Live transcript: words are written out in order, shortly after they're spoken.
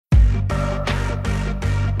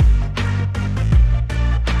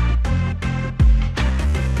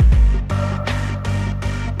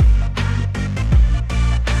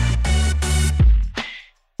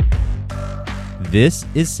This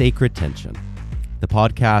is Sacred Tension, the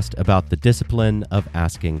podcast about the discipline of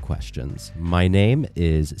asking questions. My name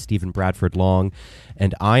is Stephen Bradford Long,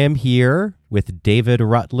 and I am here with David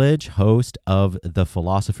Rutledge, host of the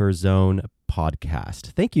Philosopher's Zone podcast.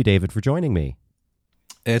 Thank you, David, for joining me.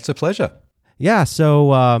 It's a pleasure. Yeah,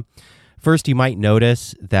 so first you might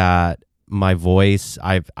notice that my voice,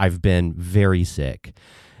 I've been very sick.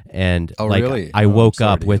 And really? I woke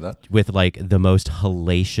up with like the most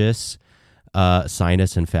hellacious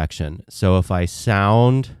sinus infection. So if I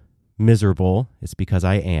sound miserable, it's because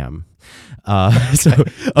I am. So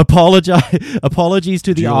apologies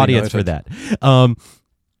to the audience for that. But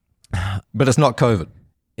it's not COVID.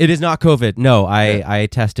 It is not COVID. No, I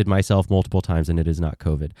tested myself multiple times and it is not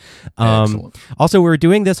COVID. Excellent. Also, we're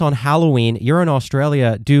doing this on Halloween. You're in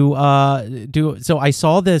Australia. So I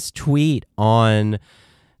saw this tweet on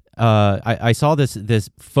I saw this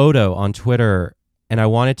photo on Twitter, and I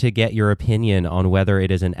wanted to get your opinion on whether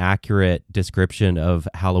it is an accurate description of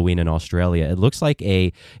Halloween in Australia. It looks like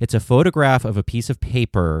it's a photograph of a piece of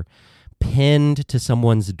paper pinned to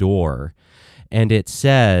someone's door, and it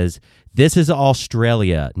says, "This is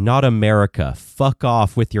Australia, not America. Fuck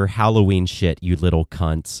off with your Halloween shit, you little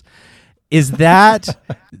cunts." Is that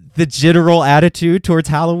the general attitude towards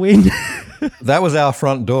Halloween? That was our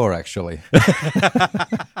front door, actually.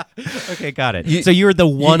 Okay, got it. So you're the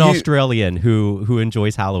one Australian who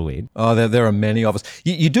enjoys Halloween. Oh, there are many of us.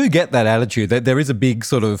 You do get that attitude. There is a big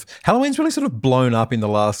sort of... Halloween's really sort of blown up in the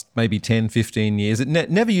last maybe 10, 15 years. It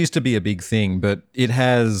never used to be a big thing, but it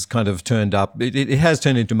has kind of turned up. It has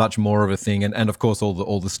turned into much more of a thing. And of course,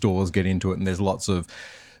 all the stores get into it, and there's lots of...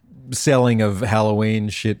 selling of Halloween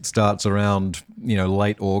shit starts around,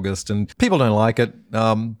 late August, and people don't like it.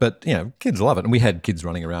 But, kids love it. And we had kids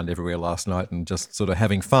running around everywhere last night and just sort of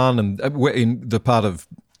having fun. And we're in the part of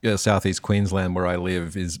southeast Queensland where I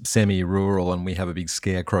live is semi-rural, and we have a big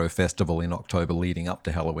scarecrow festival in October leading up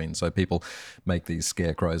to Halloween. So people make these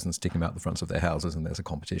scarecrows and stick them out the fronts of their houses, and there's a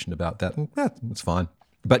competition about that. And it's fine.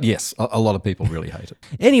 But yes, a lot of people really hate it.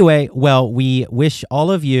 Anyway, well, we wish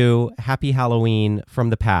all of you happy Halloween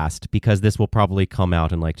from the past, because this will probably come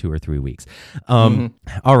out in like 2 or 3 weeks.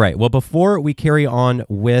 All right. Well, before we carry on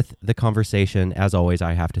with the conversation, as always,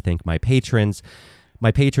 I have to thank my patrons.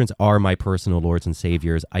 My patrons are my personal lords and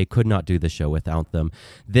saviors. I could not do the show without them.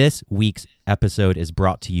 This week's episode is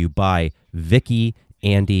brought to you by Vicky,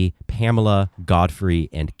 Andy, Pamela, Godfrey,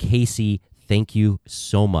 and Casey. Thank you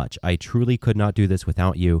so much. I truly could not do this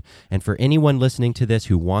without you. And for anyone listening to this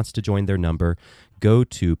who wants to join their number, go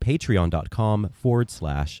to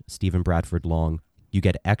patreon.com/Stephen Bradford Long. You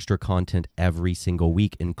get extra content every single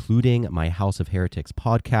week, including my House of Heretics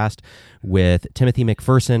podcast with Timothy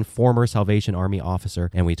McPherson, former Salvation Army officer.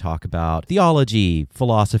 And we talk about theology,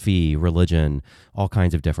 philosophy, religion, all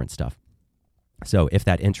kinds of different stuff. So if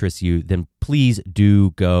that interests you, then please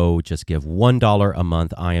do go just give $1 a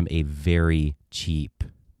month. I am a very cheap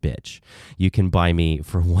bitch. You can buy me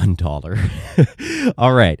for $1.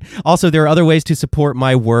 All right. Also, there are other ways to support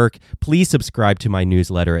my work. Please subscribe to my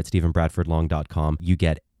newsletter at stephenbradfordlong.com. You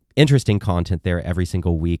get interesting content there every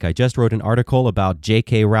single week. I just wrote an article about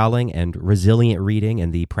J.K. Rowling and resilient reading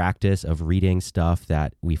and the practice of reading stuff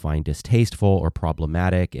that we find distasteful or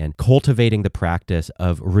problematic, and cultivating the practice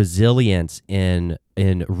of resilience in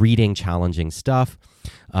reading challenging stuff.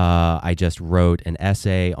 I just wrote an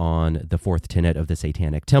essay on the fourth tenet of the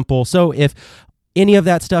Satanic Temple. So if any of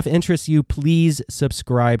that stuff interests you, please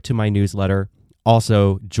subscribe to my newsletter.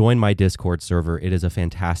 Also, join my Discord server. It is a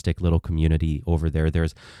fantastic little community over there.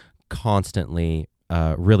 There's constantly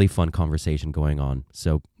really fun conversation going on.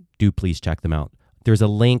 So do please check them out. There's a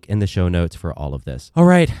link in the show notes for all of this. All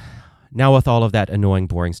right. Now with all of that annoying,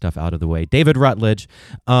 boring stuff out of the way, David Rutledge,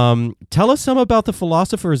 tell us some about the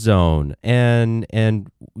Philosopher's Zone and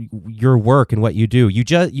your work and what you do.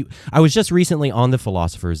 I was just recently on the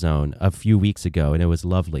Philosopher's Zone a few weeks ago, and it was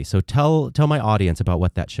lovely. So tell my audience about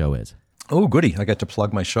what that show is. Oh, goody. I get to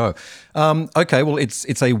plug my show. Okay, well,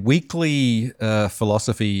 it's a weekly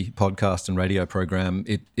philosophy podcast and radio program.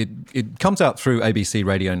 It comes out through ABC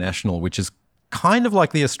Radio National, which is kind of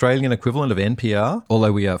like the Australian equivalent of NPR,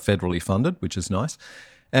 although we are federally funded, which is nice.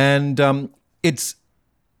 And each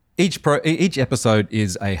episode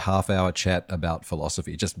is a half-hour chat about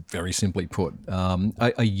philosophy, just very simply put.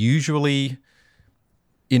 I usually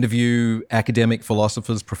interview academic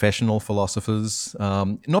philosophers, professional philosophers,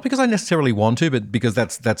 not because I necessarily want to, but because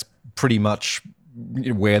that's pretty much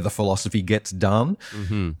where the philosophy gets done.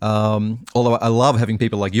 Mm-hmm. Although I love having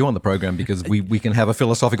people like you on the program because we can have a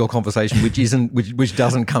philosophical conversation which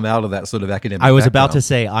doesn't come out of that sort of academic I was background. about to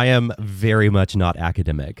say I am very much not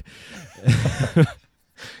academic.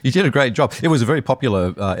 You did a great job. It was a very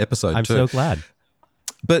popular episode I'm too. so glad.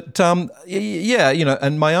 But yeah,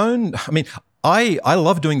 and my own. I mean, I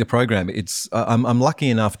love doing the program. It's I'm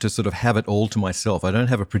lucky enough to sort of have it all to myself. I don't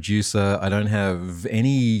have a producer. I don't have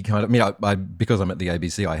any kind of. I mean, I because I'm at the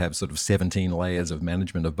ABC, I have sort of 17 layers of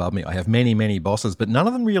management above me. I have many bosses, but none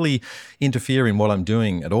of them really interfere in what I'm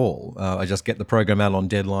doing at all. I just get the program out on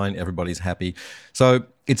deadline. Everybody's happy. So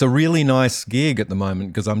it's a really nice gig at the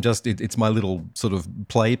moment because it's my little sort of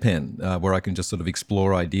playpen where I can just sort of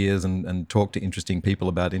explore ideas and talk to interesting people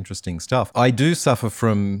about interesting stuff. I do suffer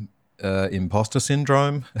from imposter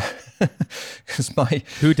syndrome.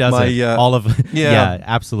 Who doesn't? All of yeah,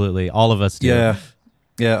 absolutely, all of us do. Yeah.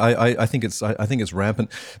 I think it's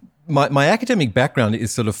rampant. My academic background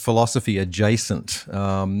is sort of philosophy adjacent.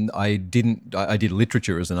 I did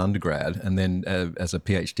literature as an undergrad, and then as a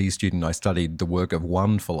PhD student, I studied the work of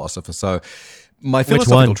one philosopher. So my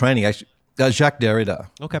philosophical training actually. Jacques Derrida,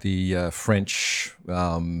 okay. The French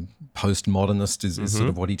postmodernist is sort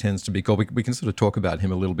of what he tends to be called. We can sort of talk about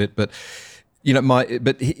him a little bit, but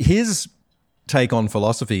his take on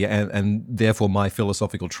philosophy and therefore my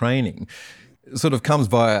philosophical training sort of comes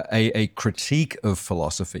via a critique of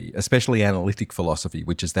philosophy, especially analytic philosophy,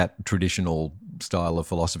 which is that traditional style of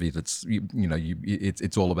philosophy that's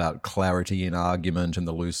it's all about clarity in argument and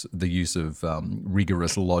the use of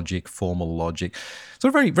rigorous logic, formal logic. So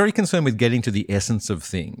very very concerned with getting to the essence of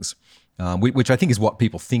things, which I think is what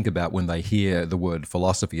people think about when they hear the word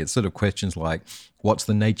philosophy. It's sort of questions like, what's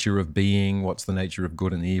the nature of being? What's the nature of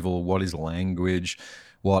good and evil? What is language?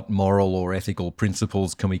 What moral or ethical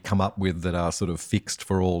principles can we come up with that are sort of fixed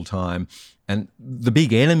for all time? And the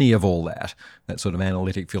big enemy of all that sort of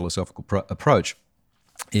analytic philosophical approach,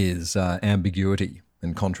 is ambiguity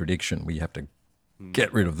and contradiction. We have to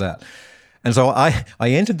get rid of that. And so I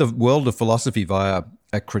entered the world of philosophy via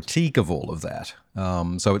a critique of all of that.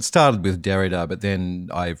 So it started with Derrida, but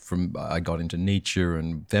then I got into Nietzsche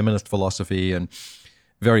and feminist philosophy and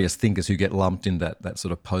various thinkers who get lumped in that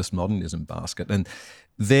sort of postmodernism basket. And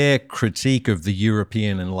their critique of the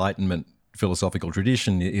European Enlightenment philosophical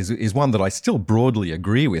tradition is one that I still broadly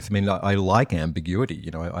agree with. I mean, I like ambiguity.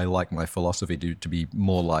 I like my philosophy to be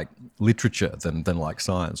more like literature than like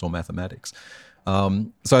science or mathematics.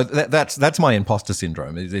 So that's my imposter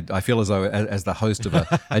syndrome. I feel as though, as the host of a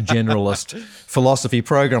generalist philosophy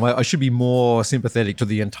program, I should be more sympathetic to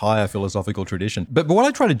the entire philosophical tradition. But what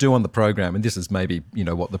I try to do on the program, and this is maybe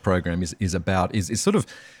what the program is about, is sort of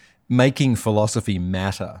making philosophy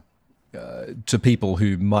matter to people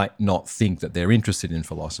who might not think that they're interested in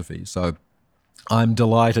philosophy. So I'm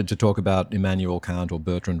delighted to talk about Immanuel Kant or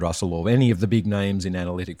Bertrand Russell or any of the big names in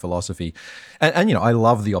analytic philosophy. And I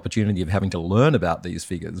love the opportunity of having to learn about these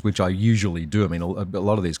figures, which I usually do. I mean, a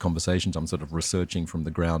lot of these conversations I'm sort of researching from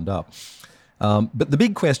the ground up. But the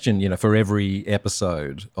big question, for every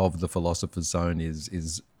episode of The Philosopher's Zone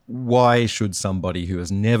is why should somebody who has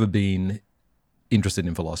never been interested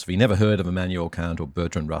in philosophy, never heard of Immanuel Kant or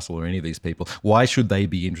Bertrand Russell or any of these people, why should they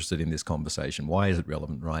be interested in this conversation? Why is it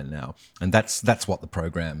relevant right now? And that's what the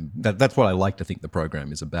program, that's what I like to think the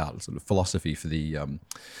program is about, sort of philosophy for the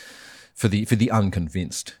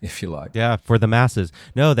unconvinced, if you like. Yeah, for the masses.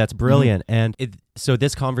 No, that's brilliant. And so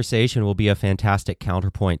this conversation will be a fantastic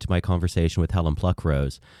counterpoint to my conversation with Helen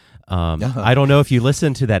Pluckrose. I don't know if you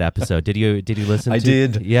listened to that episode. Did you listen? I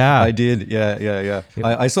did. Yeah, I did. Yeah.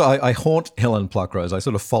 I haunt Helen Pluckrose. I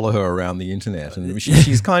sort of follow her around the internet, and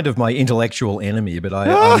she's kind of my intellectual enemy. But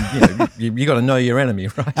you got to know your enemy,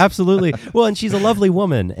 right? Absolutely. Well, and she's a lovely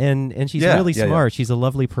woman, and she's really smart. Yeah. She's a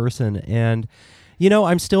lovely person, and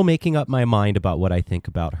I'm still making up my mind about what I think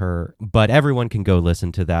about her. But everyone can go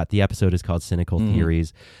listen to that. The episode is called Cynical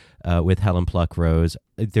Theories with Helen Pluckrose.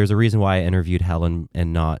 There's a reason why I interviewed Helen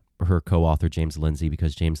and not her co-author James Lindsay,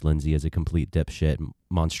 because James Lindsay is a complete dipshit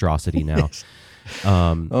monstrosity now.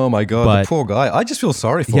 Oh my God, the poor guy. I just feel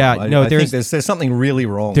sorry for him. I think there's something really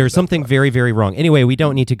wrong. There's something very, very wrong. Anyway, we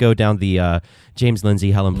don't need to go down the James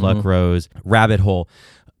Lindsay, Helen Pluckrose rabbit hole.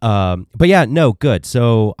 But yeah, no, good.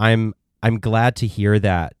 So I'm glad to hear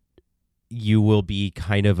that you will be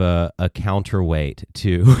kind of a counterweight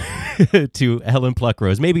to to Helen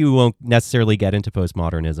Pluckrose. Maybe we won't necessarily get into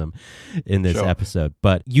postmodernism in this episode,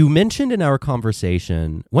 but you mentioned in our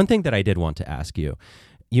conversation, one thing that I did want to ask you.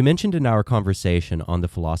 You mentioned in our conversation on The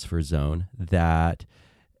Philosopher's Zone that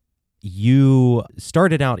you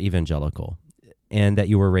started out evangelical and that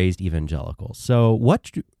you were raised evangelical. So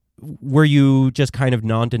were you just kind of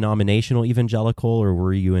non-denominational evangelical, or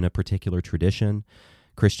were you in a particular tradition?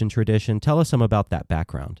 Christian tradition. Tell us some about that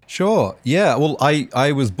background. Sure. Yeah. Well,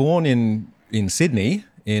 I was born in Sydney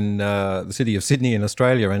in the city of Sydney in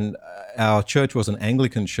Australia, and our church was an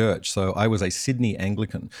Anglican church. So I was a Sydney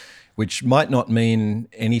Anglican, which might not mean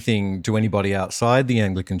anything to anybody outside the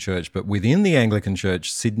Anglican church, but within the Anglican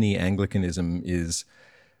church, Sydney Anglicanism is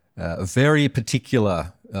a very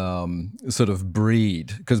particular sort of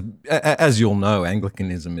breed, because as you'll know,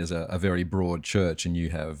 Anglicanism is a very broad church, and you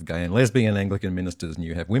have gay and lesbian Anglican ministers, and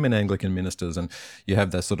you have women Anglican ministers, and you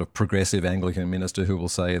have that sort of progressive Anglican minister who will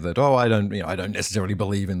say that, oh, I don't necessarily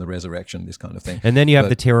believe in the resurrection, this kind of thing. And then you have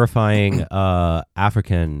the terrifying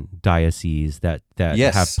African diocese that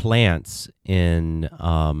Yes. have plants in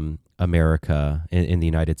America, in the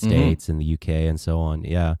United States, in the UK, and so on.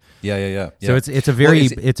 Yeah. So it's a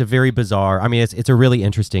very bizarre. I mean, it's a really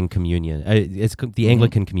interesting communion. The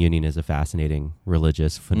Anglican communion is a fascinating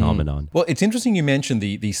religious phenomenon. Well, it's interesting you mentioned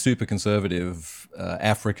the super conservative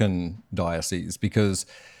African diocese, because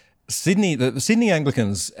the Sydney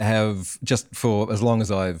Anglicans have, just for as long as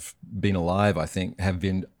I've been alive, I think, have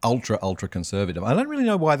been ultra conservative. I don't really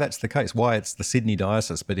know why that's the case, why it's the Sydney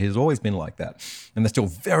diocese, but it has always been like that. And they're still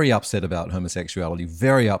very upset about homosexuality,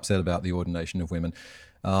 very upset about the ordination of women.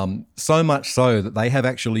 So much so that they have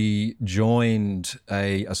actually joined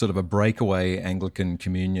a sort of a breakaway Anglican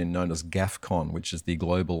communion known as GAFCON, which is the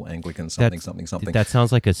Global Anglican something. That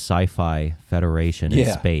sounds like a sci-fi federation in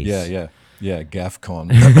space. Yeah, GAFCON.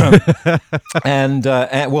 and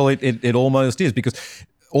well, it almost is, because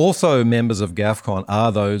also members of GAFCON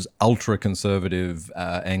are those ultra-conservative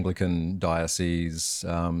Anglican dioceses,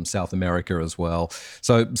 South America as well.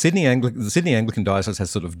 So the Sydney Anglican Diocese has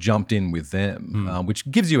sort of jumped in with them, which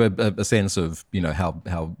gives you a sense of,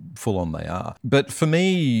 how full-on they are. But for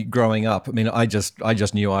me, growing up, I mean, I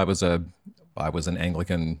just knew I was an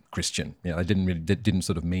Anglican Christian. It didn't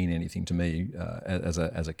sort of mean anything to me as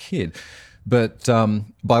a kid. But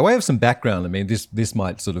by way of some background, I mean, this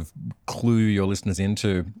might sort of clue your listeners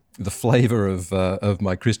into the flavour of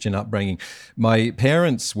my Christian upbringing. My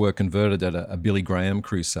parents were converted at a Billy Graham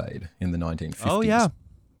crusade in the 1950s. Oh yeah.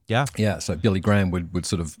 Yeah, so Billy Graham would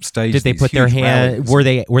sort of stage. Did they these put their huge hand?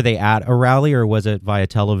 rallies. Were they at a rally, or was it via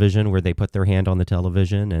television where they put their hand on the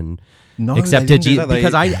television and No, accepted they didn't do Jesus? that.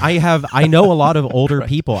 Because I know a lot of older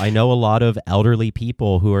people. I know a lot of elderly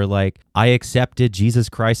people who are like, I accepted Jesus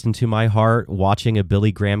Christ into my heart watching a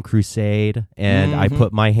Billy Graham crusade, and I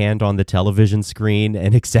put my hand on the television screen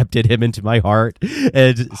and accepted him into my heart,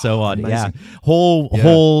 and so on. Amazing.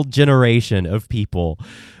 Whole generation of people.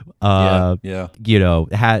 Had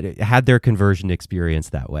their conversion experience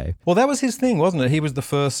that way. Well, that was his thing, wasn't it? He was the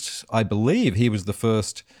first, I believe,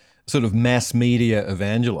 sort of mass media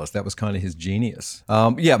evangelist. That was kind of his genius.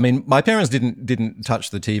 I mean, my parents didn't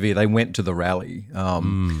touch the TV. They went to the rally.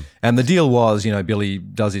 And the deal was, Billy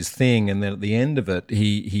does his thing, and then at the end of it,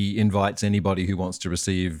 he invites anybody who wants to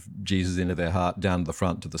receive Jesus into their heart down to the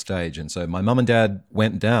front to the stage. And so my mum and dad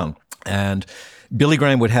went down, and Billy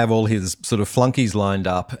Graham would have all his sort of flunkies lined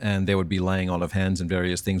up, and there would be laying on of hands and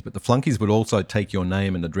various things. But the flunkies would also take your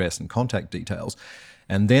name and address and contact details.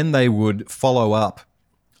 And then they would follow up.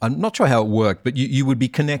 I'm not sure how it worked, but you would be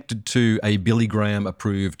connected to a Billy Graham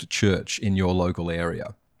approved church in your local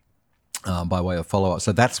area by way of follow-up.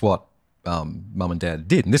 So that's what mum and dad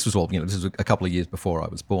did. And this was all, this was a couple of years before I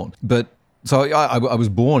was born. But so I was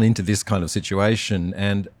born into this kind of situation,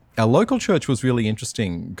 and our local church was really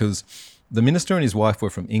interesting because the minister and his wife were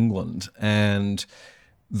from England, and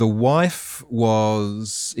the wife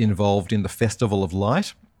was involved in the Festival of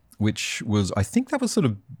Light, which was, I think that was sort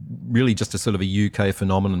of really just a sort of a UK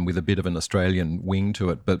phenomenon with a bit of an Australian wing to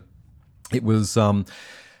it. But it was a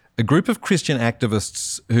group of Christian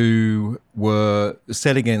activists who were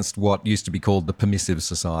set against what used to be called the Permissive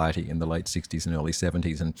Society in the late 60s and early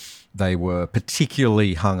 70s. And they were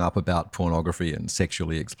particularly hung up about pornography and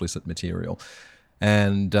sexually explicit material.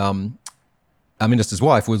 And our minister's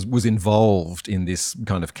wife was involved in this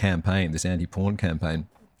kind of campaign, this anti-porn campaign.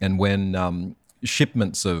 And when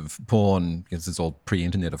shipments of porn, because it's all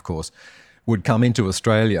pre-internet, of course, would come into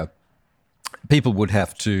Australia, people would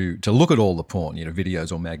have to look at all the porn,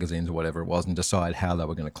 videos or magazines or whatever it was, and decide how they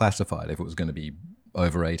were going to classify it. If it was going to be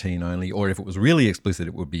over 18 only, or if it was really explicit,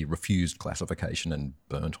 it would be refused classification and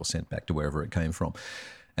burnt or sent back to wherever it came from.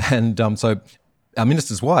 And so our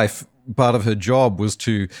minister's wife, part of her job was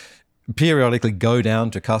to periodically go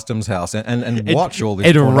down to Customs House and watch all this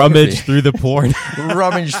and pornography. rummage through the porn.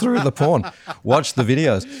 Rummage through the porn, watch the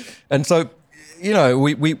videos. And so, I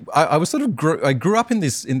was sort of I grew up in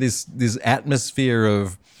this atmosphere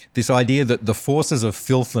of this idea that the forces of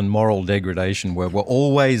filth and moral degradation were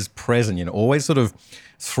always present, always sort of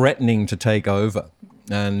threatening to take over.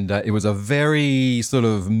 And it was a very sort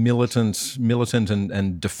of militant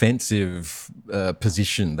and defensive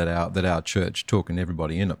position that our church took, and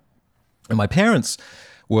everybody in it. And my parents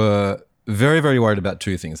were very, very worried about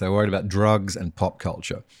two things. They were worried about drugs and pop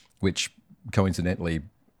culture, which coincidentally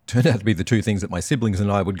turned out to be the two things that my siblings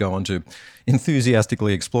and I would go on to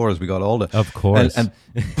enthusiastically explore as we got older. Of course. And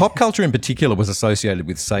pop culture in particular was associated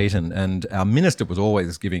with Satan, and our minister was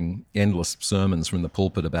always giving endless sermons from the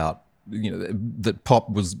pulpit about, that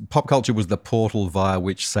pop culture was the portal via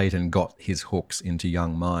which Satan got his hooks into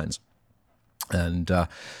young minds. And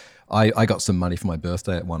I got some money for my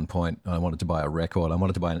birthday at one point. I wanted to buy a record. I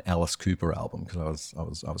wanted to buy an Alice Cooper album because I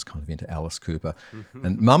was kind of into Alice Cooper. Mm-hmm.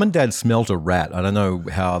 And Mum and Dad smelt a rat. I don't know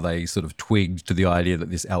how they sort of twigged to the idea that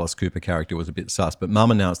this Alice Cooper character was a bit sus, but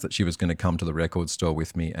Mum announced that she was going to come to the record store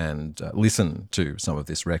with me and listen to some of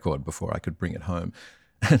this record before I could bring it home.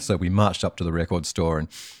 And so we marched up to the record store and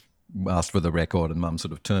asked for the record, and Mum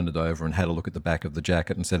sort of turned it over and had a look at the back of the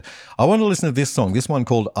jacket and said, I want to listen to this song, this one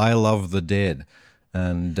called I Love the Dead.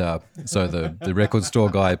 And so the record store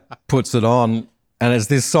guy puts it on, and it's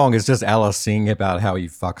this song. It's just Alice singing about how he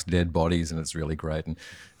fucks dead bodies, and it's really great and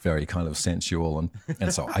very kind of sensual.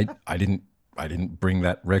 And so I didn't bring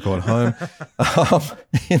that record home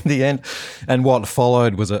in the end. And what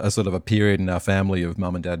followed was a sort of a period in our family of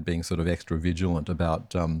Mum and Dad being sort of extra vigilant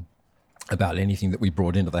about anything that we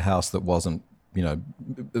brought into the house that wasn't,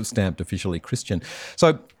 stamped officially Christian.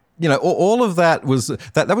 So, all of that was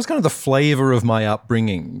was kind of the flavor of my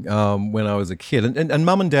upbringing when I was a kid. And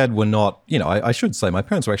Mum and Dad were not, I should say my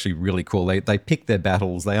parents were actually really cool. They picked their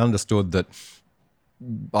battles. They understood that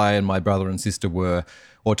I and my brother and sister were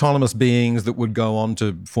autonomous beings that would go on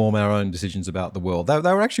to form our own decisions about the world. They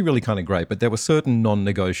were actually really kind of great, but there were certain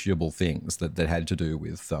non-negotiable things that had to do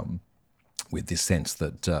with this sense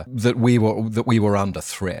that we were under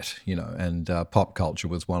threat, and pop culture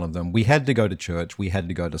was one of them. We had to go to church, we had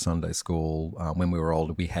to go to Sunday school. When we were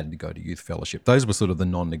older, we had to go to youth fellowship. Those were sort of the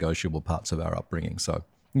non-negotiable parts of our upbringing. So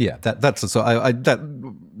yeah, I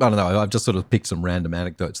don't know. I've just sort of picked some random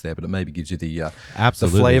anecdotes there, but it maybe gives you the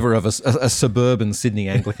flavor of a suburban Sydney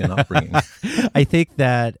Anglican upbringing. I think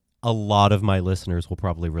that a lot of my listeners will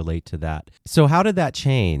probably relate to that. So how did that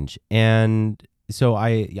change? And so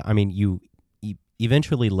I mean, you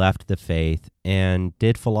eventually left the faith, and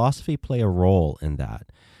did philosophy play a role in that?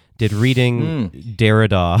 Did reading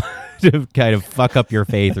Derrida to kind of fuck up your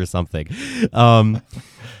faith or something?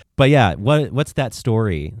 But yeah, what's that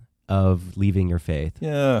story of leaving your faith?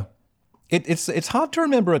 Yeah, it's hard to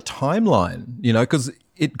remember a timeline,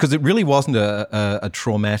 because it really wasn't a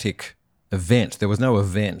traumatic event. There was no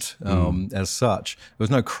event as such. There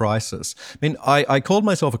was no crisis. I mean, I called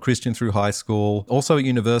myself a Christian through high school, also at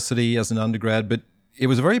university as an undergrad, but it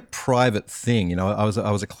was a very private thing. I was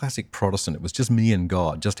a classic Protestant. It was just me and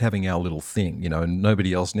God, just having our little thing, and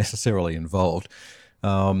nobody else necessarily involved.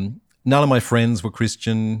 None of my friends were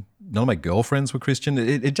Christian. None of my girlfriends were Christian.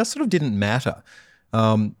 It just sort of didn't matter.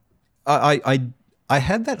 I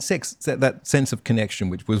had that sense of connection,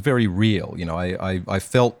 which was very real. I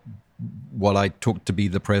felt what I took to be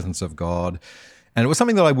the presence of God. And it was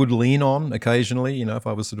something that I would lean on occasionally, if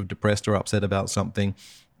I was sort of depressed or upset about something.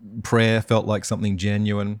 Prayer felt like something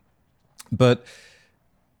genuine. But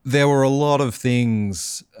there were a lot of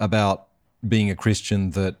things about being a Christian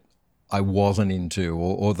that I wasn't into,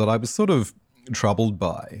 or that I was sort of troubled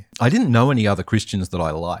by. I didn't know any other Christians that I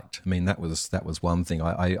liked. I mean, that was one thing.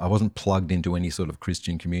 I wasn't plugged into any sort of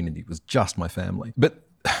Christian community. It was just my family. But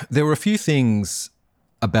there were a few things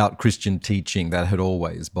about Christian teaching that had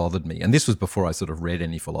always bothered me. And this was before I sort of read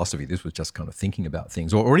any philosophy. This was just kind of thinking about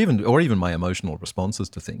things, or even my emotional responses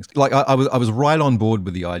to things. Like I was right on board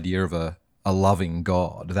with the idea of a loving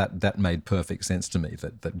God. That made perfect sense to me,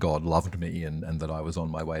 that God loved me and that I was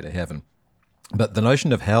on my way to heaven. But the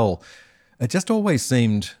notion of hell, it just always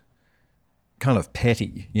seemed kind of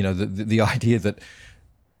petty. The idea that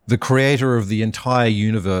the creator of the entire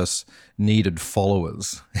universe needed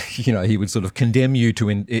followers. He would sort of condemn you to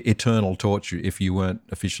eternal torture if you weren't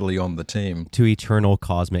officially on the team. To eternal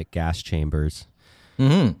cosmic gas chambers.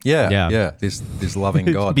 Mm-hmm. Yeah. This loving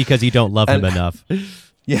God. Because you don't love him enough.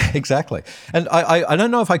 Yeah, exactly. And I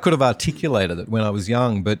don't know if I could have articulated it when I was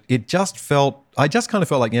young, but I just kind of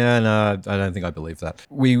felt like, yeah, no, I don't think I believe that.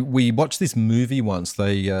 We watched this movie once.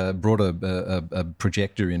 They brought a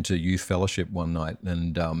projector into youth fellowship one night,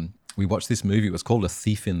 and we watched this movie. It was called A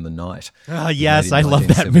Thief in the Night. Yes, I love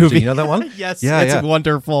that movie. You know that one? Yes, it's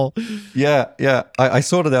wonderful. Yeah. I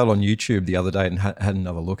sorted out on YouTube the other day and had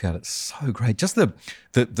another look at it. It's so great. Just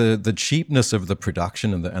the cheapness of the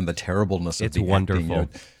production and the terribleness of the wonderful.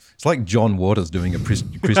 acting. It's like John Waters doing a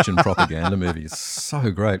Christian propaganda movie. It's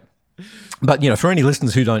so great. But for any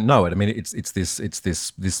listeners who don't know it, I mean, it's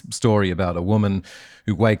this story about a woman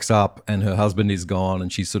who wakes up and her husband is gone,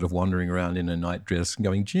 and she's sort of wandering around in a nightdress,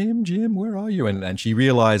 going, "Jim, where are you?" And she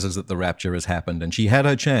realizes that the rapture has happened, and she had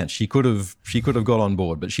her chance. She could have got on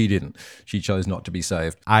board, but she didn't. She chose not to be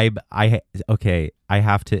saved. Okay, I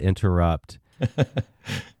have to interrupt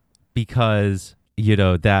because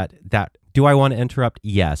that. Do I want to interrupt?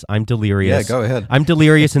 Yes, I'm delirious. Yeah, go ahead. I'm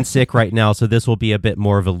delirious and sick right now, so this will be a bit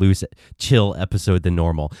more of a loose, chill episode than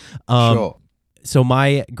normal. Sure. So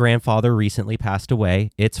my grandfather recently passed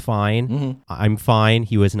away. It's fine. Mm-hmm. I'm fine.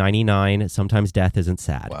 He was 99. Sometimes death isn't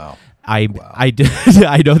sad. Wow. I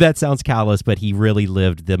know that sounds callous, but he really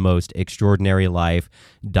lived the most extraordinary life,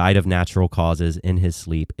 died of natural causes in his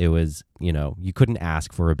sleep. It was, you couldn't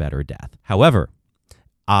ask for a better death. However,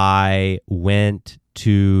 I went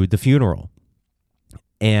to the funeral,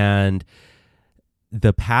 and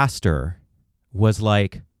the pastor was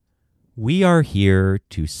like, "We are here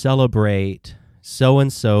to celebrate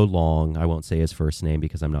so-and-so Long." I won't say his first name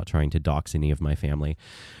because I'm not trying to dox any of my family.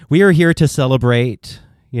 "We are here to celebrate,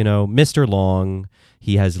 Mr. Long.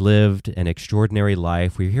 He has lived an extraordinary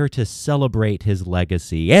life. We're here to celebrate his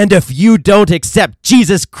legacy. And if you don't accept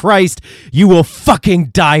Jesus Christ, you will fucking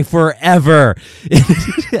die forever."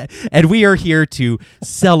 And we are here to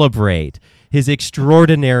celebrate his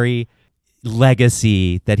extraordinary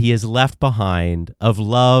legacy that he has left behind of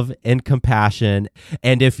love and compassion.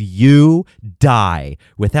 And if you die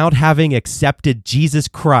without having accepted Jesus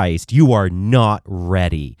Christ, you are not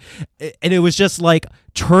ready. And it was just like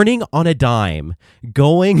turning on a dime,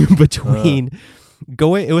 going between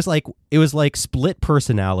it was like split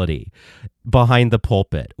personality behind the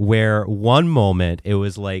pulpit, where one moment it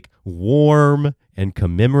was like warm and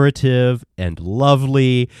commemorative and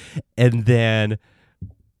lovely, and then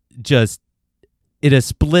just in a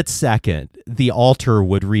split second, the altar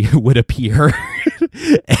would appear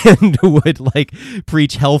and would like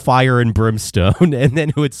preach hellfire and brimstone, and then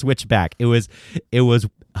it would switch back. It was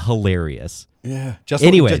hilarious. Yeah. Just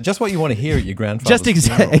what you want to hear at your grandfather's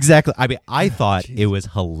funeral. Exactly. I mean, I thought it was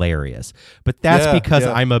hilarious, but that's because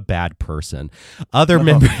I'm a bad person. Other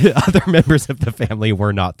members of the family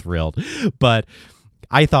were not thrilled, but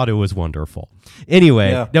I thought it was wonderful.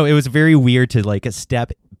 Anyway, no, it was very weird to like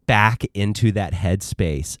step back into that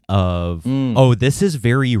headspace of, oh, this is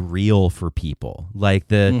very real for people. Like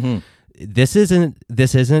this isn't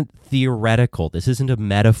theoretical. This isn't a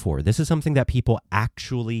metaphor. This is something that people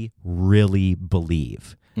actually really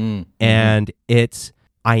believe. And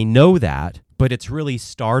I know that, but it's really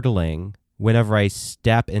startling whenever I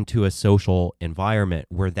step into a social environment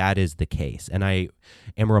where that is the case. And I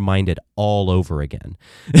am reminded all over again.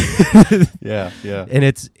 Yeah. And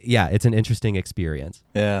it's an interesting experience.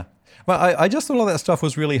 Yeah. Well, I just thought all that stuff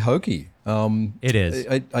was really hokey. It is.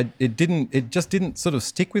 It just didn't sort of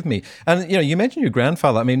stick with me. And you mentioned your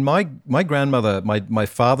grandfather. I mean, my grandmother, my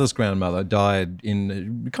father's grandmother, died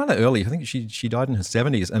in kind of early. I think she died in her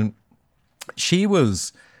 70s, and she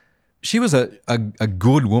was a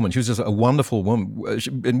good woman. She was just a wonderful woman,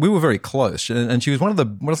 and we were very close. And she was one of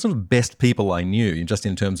the sort of best people I knew, just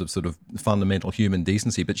in terms of sort of fundamental human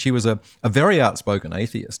decency. But she was a very outspoken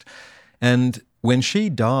atheist. And when she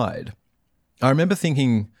died, I remember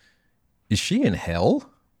thinking, is she in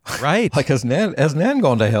hell? Right. Like, has Nan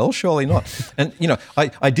gone to hell? Surely not. And,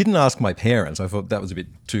 I didn't ask my parents. I thought that was a bit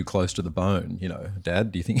too close to the bone.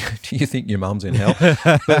 Dad, do you think your mum's in hell?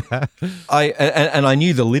 But I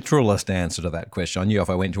knew the literalist answer to that question. I knew if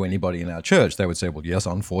I went to anybody in our church, they would say, well, yes,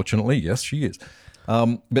 unfortunately, yes, she is.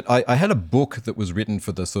 But I had a book that was written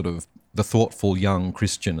for the sort of the thoughtful young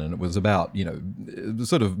Christian, and it was about,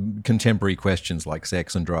 sort of contemporary questions like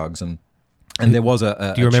sex and drugs. And there was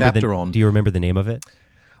a chapter on... Do you remember the name of it?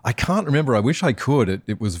 I can't remember. I wish I could.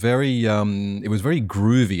 It was very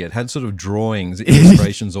groovy. It had sort of drawings,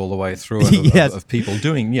 illustrations all the way through it of people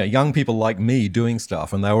doing, young people like me doing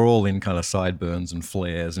stuff, and they were all in kind of sideburns and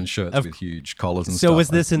flares and shirts with huge collars and stuff. So was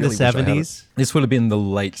this in the 70s? This would have been the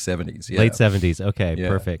late 70s. Yeah. Late 70s. Okay, yeah,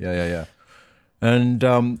 perfect. Yeah.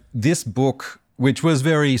 And this book, which was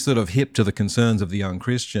very sort of hip to the concerns of the young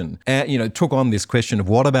Christian, took on this question of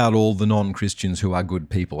what about all the non-Christians who are good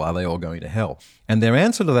people? Are they all going to hell? And their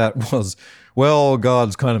answer to that was, well,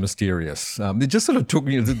 God's kind of mysterious. It just sort of took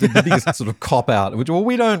the biggest sort of cop-out, which, well,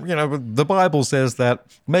 we don't, the Bible says that,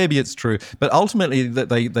 maybe it's true. But ultimately,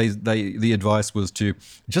 the advice was to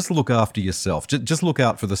just look after yourself. Just look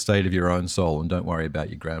out for the state of your own soul, and don't worry about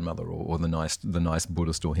your grandmother or the nice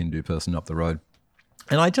Buddhist or Hindu person up the road.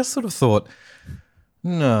 And I just sort of thought,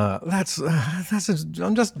 No, I'm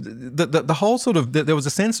just the whole sort of there was a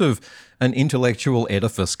sense of an intellectual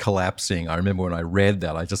edifice collapsing. I remember when I read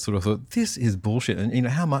that, I just sort of thought, this is bullshit, and you know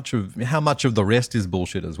how much of the rest is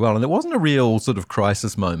bullshit as well. And it wasn't a real sort of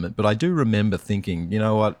crisis moment, but I do remember thinking, you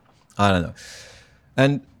know what, I don't know,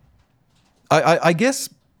 and I guess.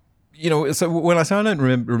 You know, so when I say I don't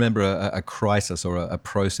remember a crisis or a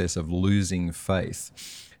process of losing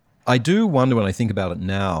faith, I do wonder when I think about it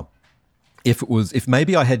now, if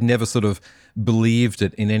maybe I had never sort of believed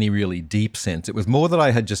it in any really deep sense. It was more that I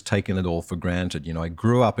had just taken it all for granted. You know, I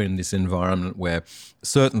grew up in this environment where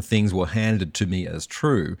certain things were handed to me as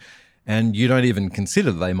true, and you don't even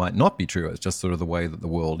consider they might not be true. It's just sort of the way that the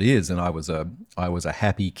world is. And I was a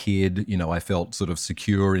happy kid. You know, I felt sort of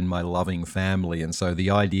secure in my loving family, and so the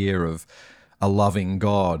idea of a loving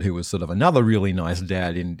God who was sort of another really nice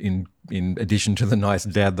dad in addition to the nice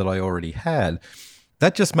dad that I already had,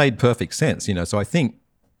 that just made perfect sense. You know, so I think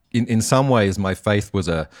in some ways my faith was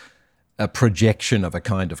a projection of a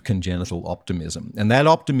kind of congenital optimism. And that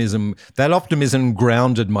optimism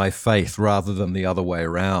grounded my faith rather than the other way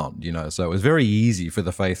around, you know. So it was very easy for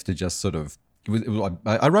the faith to just sort of,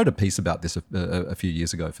 I wrote a piece about this a few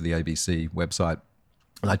years ago for the ABC website.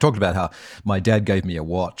 And I talked about how my dad gave me a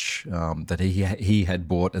watch that he had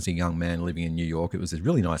bought as a young man living in New York. It was this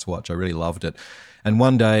really nice watch. I really loved it. And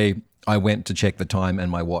one day I went to check the time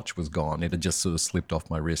and my watch was gone. It had just sort of slipped off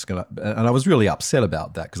my wrist. And I was really upset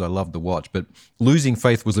about that because I loved the watch. But losing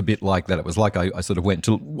faith was a bit like that. It was like I sort of went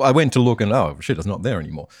to look and, oh, shit, it's not there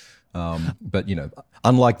anymore. But, you know,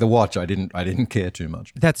 unlike the watch, I didn't care too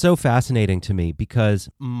much. That's so fascinating to me because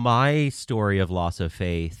my story of loss of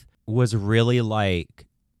faith was really like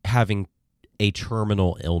having a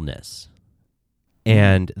terminal illness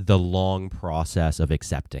and the long process of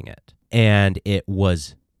accepting it. And it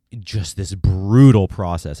was just this brutal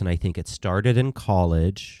process. And I think it started in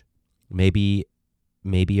college, maybe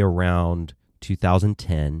around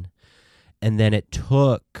 2010. And then it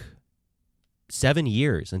took 7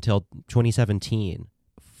 years until 2017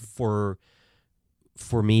 for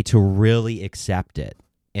me to really accept it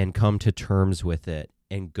and come to terms with it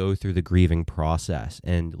and go through the grieving process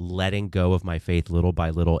and letting go of my faith little by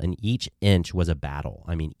little. And each inch was a battle.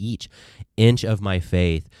 I mean, each inch of my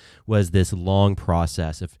faith was this long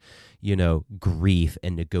process of, you know, grief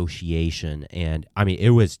and negotiation. And I mean, it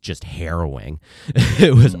was just harrowing.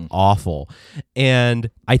 It was awful. And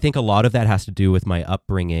I think a lot of that has to do with my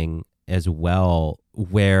upbringing as well,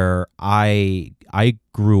 where I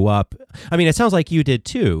grew up. I mean, it sounds like you did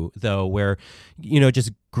too, though, where, you know,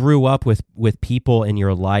 just grew up with people in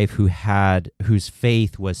your life whose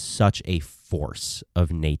faith was such a force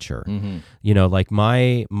of nature. Mm-hmm. You know, like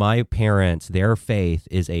my parents, their faith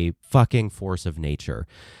is a fucking force of nature.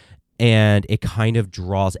 And it kind of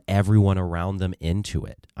draws everyone around them into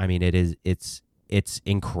it. I mean, it's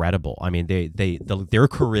incredible. I mean, their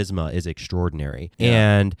charisma is extraordinary.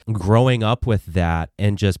 Yeah. And growing up with that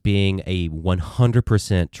and just being a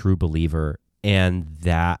 100% true believer and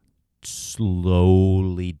that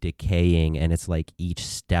slowly decaying, and it's like each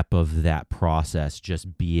step of that process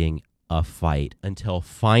just being a fight until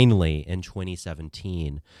finally in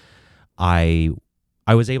 2017 I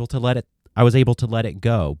was able to let it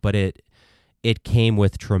go, but it came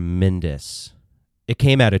at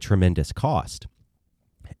a tremendous cost.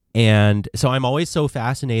 And so I'm always so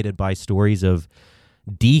fascinated by stories of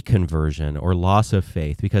deconversion or loss of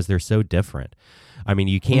faith because they're so different. I mean,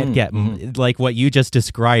 you can't get like what you just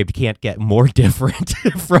described can't get more different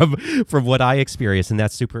from what I experienced, and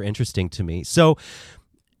that's super interesting to me. So,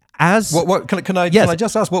 can I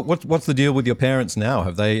just ask what's the deal with your parents now?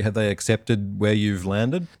 Have they accepted where you've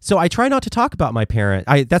landed? So I try not to talk about my parents.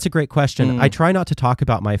 That's a great question. I try not to talk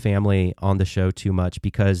about my family on the show too much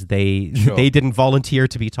because they didn't volunteer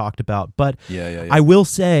to be talked about. But I will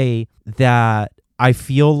say that I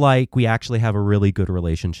feel like we actually have a really good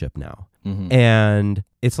relationship now. Mm-hmm. And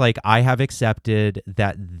it's like I have accepted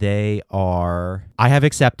that they are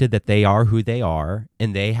who they are,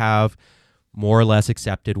 and they have more or less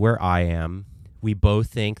accepted where I am. We both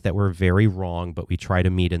think that we're very wrong, but we try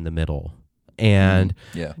to meet in the middle. And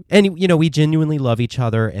and you know, we genuinely love each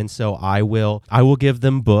other, and so I will give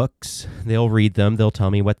them books. They'll read them. They'll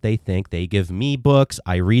tell me what they think. They give me books.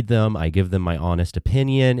 I read them. I give them my honest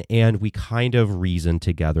opinion, and we kind of reason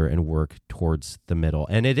together and work towards the middle.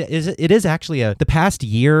 And it is actually the past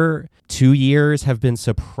 2 years have been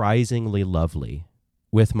surprisingly lovely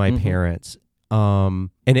with my parents.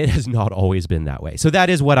 And it has not always been that way. So that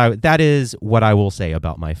is what I will say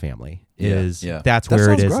about my family that's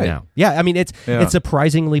where it is great. Now. Yeah. I mean, it's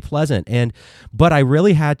surprisingly pleasant. But I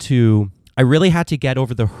really had to I really had to get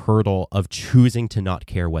over the hurdle of choosing to not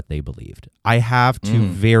care what they believed. I have to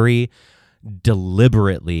very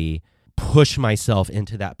deliberately push myself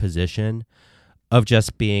into that position of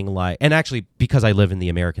just being like, and actually because I live in the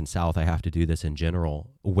American South, I have to do this in general,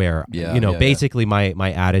 where, basically my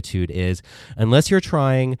attitude is, unless you're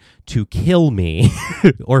trying to kill me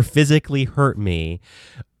or physically hurt me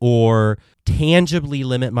or tangibly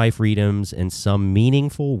limit my freedoms in some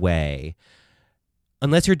meaningful way,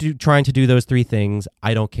 unless you're trying to do those three things,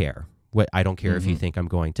 I don't care. I don't care if you think I'm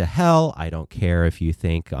going to hell. I don't care if you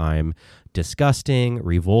think I'm disgusting,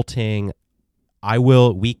 revolting. I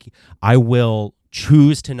will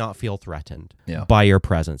choose to not feel threatened by your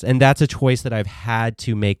presence. And that's a choice that I've had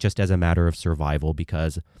to make just as a matter of survival,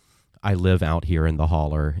 because I live out here in the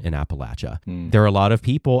holler in Appalachia. There are a lot of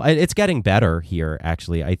people, and it's getting better here,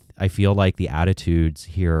 actually. I feel like the attitudes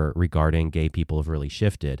here regarding gay people have really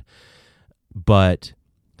shifted. But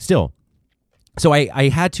still, so I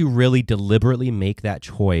had to really deliberately make that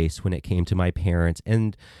choice when it came to my parents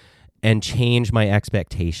and change my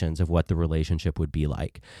expectations of what the relationship would be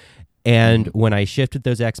like. And when I shifted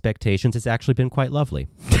those expectations, it's actually been quite lovely.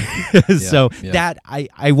 That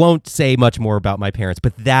I won't say much more about my parents,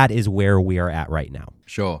 but that is where we are at right now.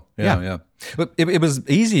 Sure. Yeah. But it was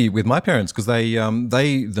easy with my parents because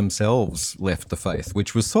they themselves left the faith,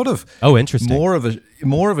 which was sort of interesting. more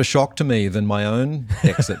of a shock to me than my own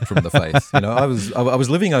exit from the faith. I was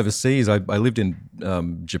living overseas. I lived in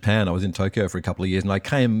Japan. I was in Tokyo for a couple of years, and I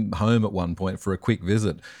came home at one point for a quick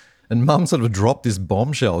visit. And Mum sort of dropped this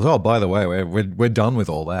bombshell. Oh, by the way, we're done with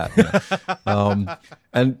all that.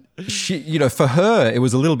 And she, for her, it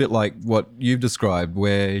was a little bit like what you've described,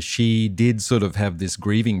 where she did sort of have this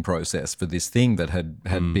grieving process for this thing that had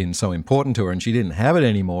been so important to her, and she didn't have it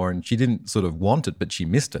anymore, and she didn't sort of want it, but she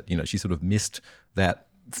missed it. She sort of missed that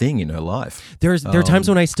thing in her life. There are times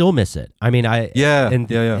when I still miss it. I mean,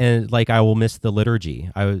 and like I will miss the liturgy.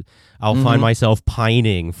 I'll find myself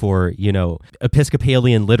pining for,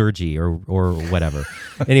 Episcopalian liturgy or whatever.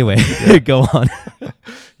 Anyway, go on.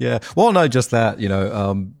 Yeah. Well, no, just that,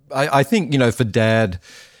 I think, for Dad,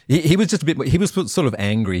 he was just he was sort of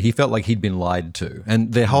angry. He felt like he'd been lied to.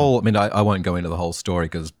 And their whole, I won't go into the whole story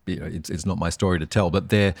because it's not my story to tell, but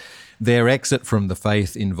their exit from the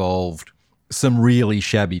faith involved some really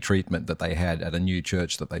shabby treatment that they had at a new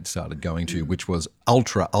church that they'd started going to, which was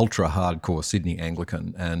ultra hardcore Sydney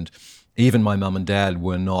Anglican. And even my mum and dad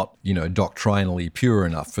were not, doctrinally pure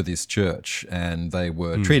enough for this church, and they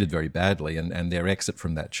were treated very badly. And their exit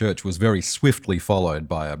from that church was very swiftly followed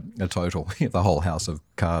by a total, the whole house of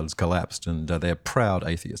cards collapsed, and they're proud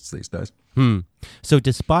atheists these days. So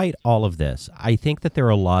despite all of this, I think that there are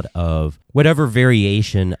a lot of whatever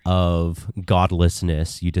variation of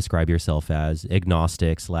godlessness you describe yourself as,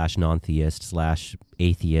 agnostic / non-theist /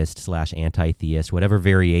 atheist / anti-theist, whatever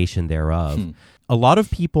variation thereof. A lot of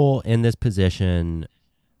people in this position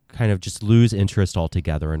kind of just lose interest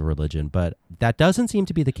altogether in religion, but that doesn't seem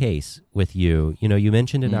to be the case with you. You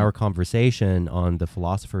mentioned in our conversation on the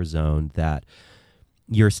Philosopher's Zone that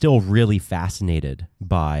you're still really fascinated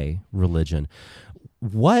by religion.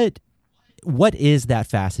 What is that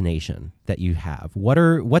fascination that you have?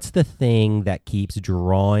 What's the thing that keeps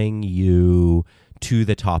drawing you to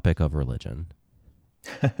the topic of religion?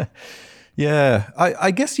 Yeah,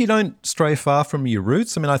 I guess you don't stray far from your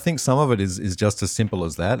roots. I think some of it is just as simple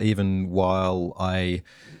as that, even while I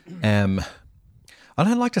don't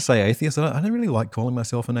like to say atheist. I don't really like calling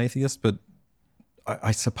myself an atheist, but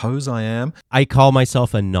I suppose I am. I call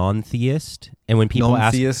myself a non-theist, and when people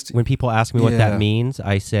ask me what that means,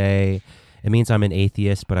 I say it means I'm an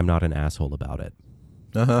atheist, but I'm not an asshole about it.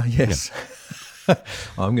 Yes. Yeah.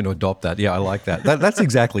 I'm going to adopt that. Yeah, I like that. That's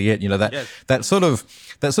exactly it. That sort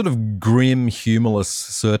of grim, humorless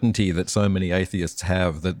certainty that so many atheists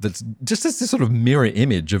have. That's just this sort of mirror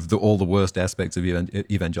image of all the worst aspects of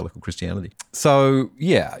evangelical Christianity. So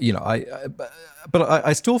yeah, but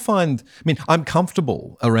I still find, I'm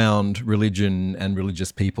comfortable around religion and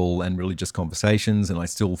religious people and religious conversations, and I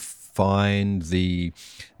still find the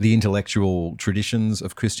intellectual traditions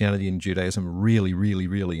of Christianity and Judaism really, really,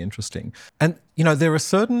 really interesting. And, there are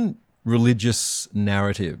certain religious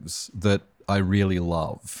narratives that I really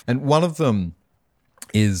love. And one of them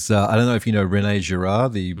is, I don't know if you know René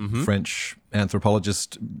Girard, the French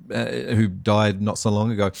anthropologist who died not so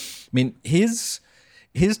long ago. His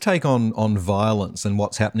his take on violence and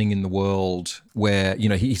what's happening in the world, where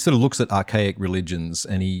he sort of looks at archaic religions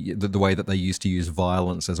and the way that they used to use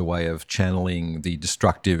violence as a way of channeling the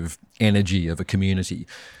destructive energy of a community.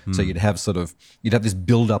 So you'd have this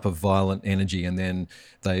build-up of violent energy, and then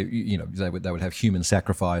they would have human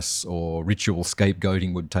sacrifice or ritual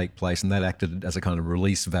scapegoating would take place, and that acted as a kind of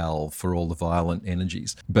release valve for all the violent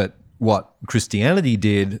energies. But what Christianity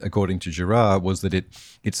did, according to Girard, was that it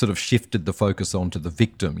sort of shifted the focus onto the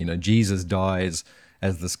victim. Jesus dies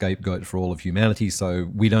as the scapegoat for all of humanity, so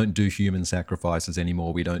we don't do human sacrifices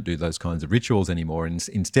anymore. We don't do those kinds of rituals anymore. And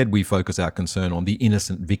instead, we focus our concern on the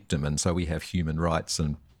innocent victim, and so we have human rights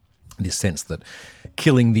and this sense that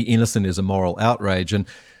killing the innocent is a moral outrage. And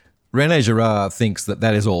René Girard thinks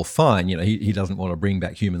that is all fine. He doesn't want to bring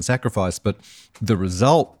back human sacrifice, but the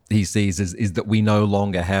result he sees is that we no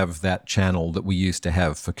longer have that channel that we used to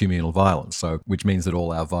have for communal violence. So, which means that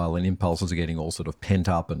all our violent impulses are getting all sort of pent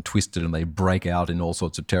up and twisted, and they break out in all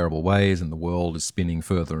sorts of terrible ways, and the world is spinning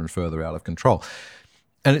further and further out of control.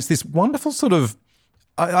 And it's this wonderful sort of,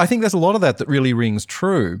 I think there's a lot of that really rings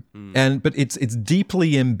true, but it's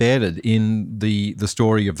deeply embedded in the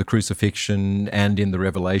story of the crucifixion and in the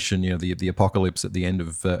Revelation, the apocalypse at the end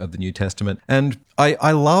of the New Testament. And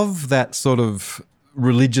I love that sort of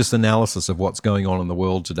religious analysis of what's going on in the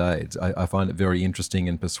world today. I find it very interesting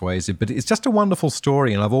and persuasive, but it's just a wonderful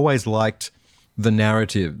story, and I've always liked the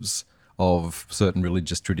narratives of certain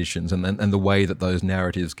religious traditions and the way that those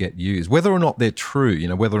narratives get used, whether or not they're true,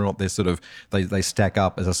 whether or not they're sort of, they stack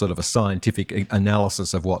up as a sort of a scientific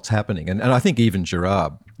analysis of what's happening. And I think even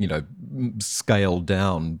Girard, scaled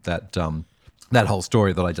down that whole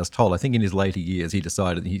story that I just told. I think in his later years, he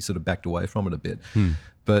decided he sort of backed away from it a bit.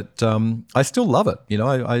 But I still love it.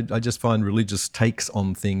 I just find religious takes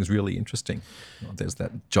on things really interesting. There's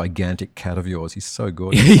that gigantic cat of yours. He's so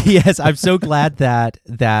good. Yes, I'm so glad that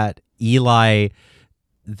Eli,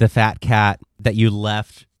 the fat cat, that you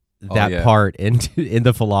left that part in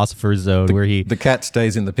the Philosopher's Zone, where the cat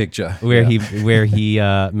stays in the picture, where he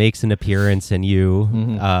makes an appearance, and you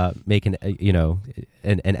make an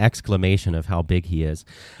exclamation of how big he is.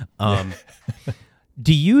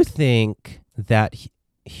 Do you think that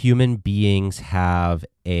human beings have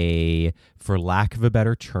a, for lack of a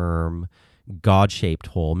better term, God-shaped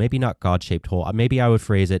hole? Maybe not God-shaped hole. Maybe I would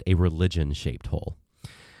phrase it a religion-shaped hole,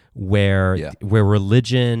 where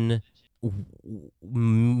religion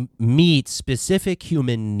meets specific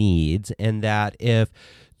human needs, and that if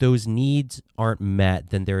those needs aren't met,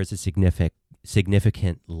 then there is a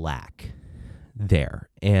significant lack there,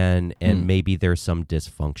 and maybe there's some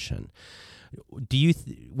dysfunction. What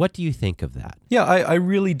do you think of that? Yeah, I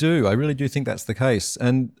really do. I really do think that's the case.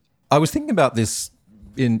 And I was thinking about this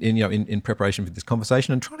in preparation for this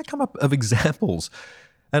conversation and trying to come up with examples.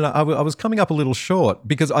 And I was coming up a little short,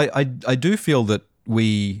 because I do feel that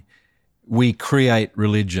we create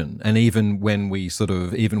religion, and even when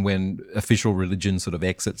official religion sort of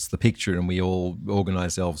exits the picture and we all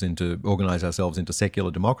organize ourselves into secular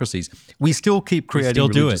democracies, we still keep creating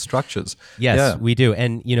religious structures. Yes, we do.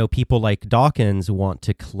 And people like Dawkins want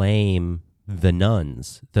to claim the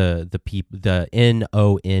nuns, the NONES,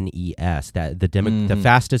 that the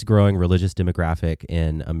fastest growing religious demographic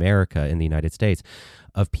in America, in the United States,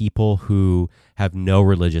 of people who have no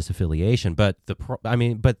religious affiliation. But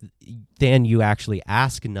then you actually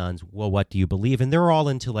ask nuns, well, what do you believe? And they're all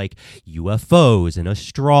into like UFOs and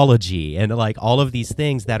astrology and like all of these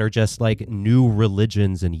things that are just like new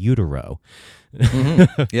religions in utero.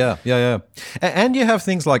 Yeah. And you have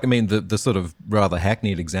things like, the sort of rather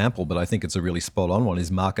hackneyed example, but I think it's a really spot on one,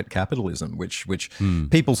 is market capitalism, which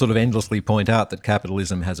people sort of endlessly point out that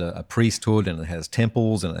capitalism has a priesthood, and it has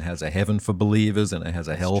temples, and it has a heaven for believers, and it has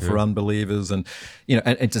a hell for unbelievers. And,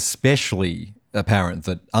 and it's especially apparent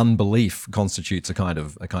that unbelief constitutes a kind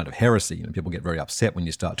of heresy. People get very upset when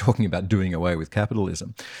you start talking about doing away with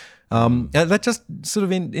capitalism. And that just sort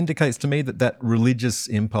of indicates to me that religious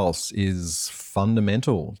impulse is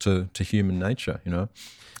fundamental to human nature, And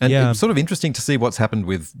it's sort of interesting to see what's happened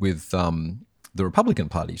with the Republican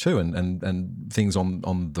Party too, and things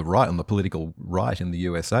on the right, on the political right in the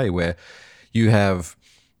USA, where you have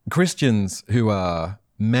Christians who are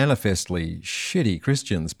manifestly shitty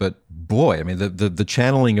Christians, but boy, the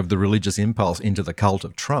channeling of the religious impulse into the cult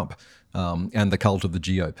of Trump and the cult of the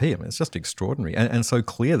GOP. It's just extraordinary and so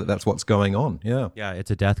clear that that's what's going on. Yeah,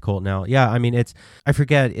 it's a death cult now. Yeah, I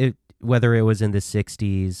forget whether it was in the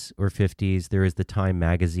 60s or 50s. There is the Time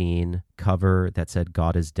magazine cover that said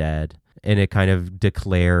 "God is dead," and it kind of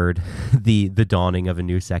declared the dawning of a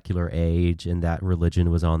new secular age, and that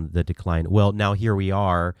religion was on the decline. Well, now here we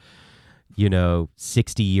are,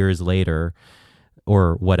 60 years later,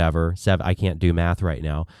 or whatever. I can't do math right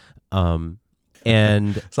now.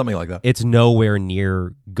 And something like that. It's nowhere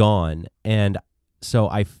near gone. And so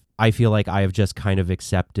I feel like I have just kind of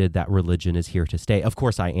accepted that religion is here to stay. Of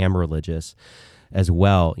course, I am religious as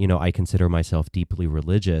well. You know, I consider myself deeply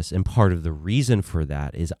religious. And part of the reason for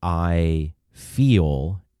that is I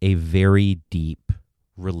feel a very deep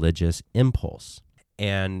religious impulse.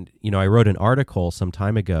 And, you know, I wrote an article some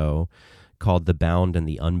time ago called The Bound and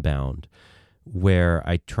the Unbound, where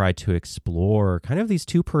I tried to explore kind of these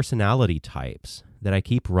two personality types that I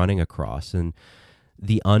keep running across. And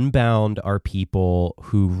the unbound are people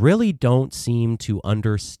who really don't seem to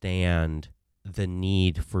understand the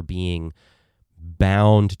need for being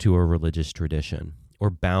bound to a religious tradition or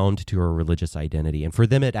bound to a religious identity. And for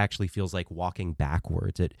them, it actually feels like walking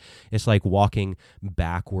backwards. It's like walking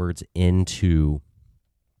backwards into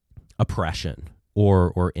oppression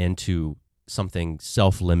or into something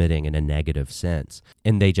self-limiting in a negative sense.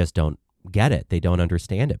 And they just don't get it. They don't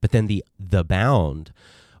understand it. But then the bound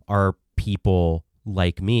are people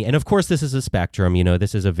like me. And of course, this is a spectrum. You know,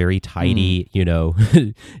 this is a very tidy, you know,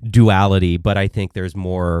 duality. But I think there's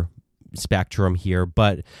more spectrum here.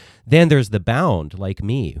 But then there's the bound like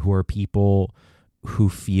me, who are people who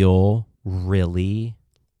feel really,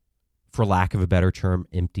 for lack of a better term,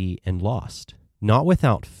 empty and lost. Not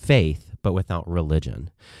without faith, but without religion,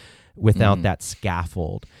 without that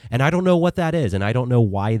scaffold. And I don't know what that is, and I don't know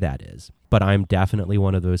why that is. But I'm definitely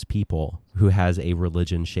one of those people who has a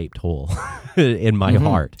religion-shaped hole in my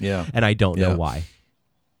heart. Yeah. And I don't know why.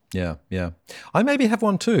 Yeah, yeah. I maybe have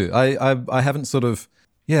one too. I haven't sort of,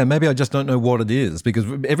 maybe I just don't know what it is, because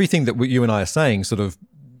everything that you and I are saying sort of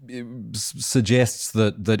suggests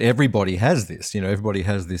that everybody has this, you know, everybody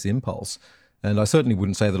has this impulse. And I certainly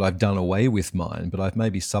wouldn't say that I've done away with mine, but I've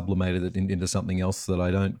maybe sublimated it into something else that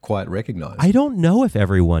I don't quite recognize. I don't know if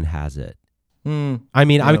everyone has it. I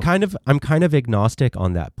mean, I'm kind of agnostic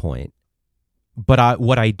on that point. But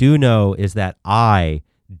what I do know is that I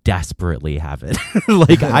desperately have it.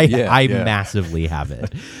 Like I massively have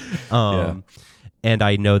it. And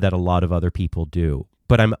I know that a lot of other people do.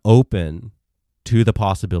 But I'm open to the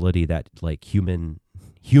possibility that like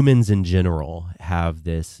humans in general have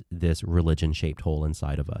this religion-shaped hole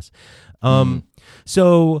inside of us.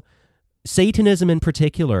 So Satanism in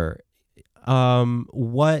particular,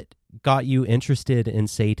 what got you interested in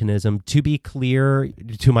Satanism? To be clear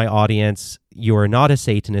to my audience, you are not a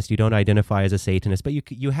Satanist. You don't identify as a Satanist, but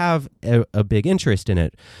you have a big interest in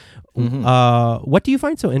it. What do you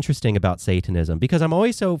find so interesting about Satanism? Because I'm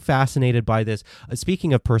always so fascinated by this.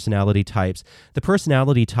 Speaking of personality types, the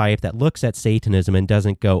personality type that looks at Satanism and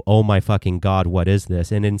doesn't go, "Oh my fucking God, what is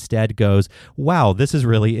this?" and instead goes, "Wow, this is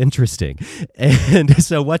really interesting." And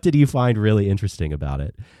so what did you find really interesting about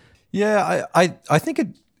it? Yeah, I think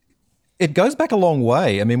it goes back a long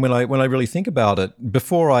way. I mean, when I really think about it,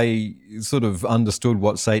 before I sort of understood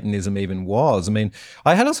what Satanism even was, I mean,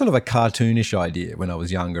 I had a sort of a cartoonish idea when I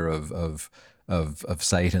was younger of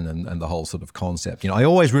Satan and the whole sort of concept. You know, I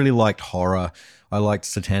always really liked horror. I liked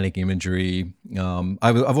satanic imagery.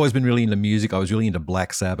 I've always been really into music. I was really into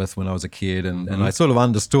Black Sabbath when I was a kid, and I sort of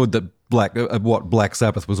understood that what Black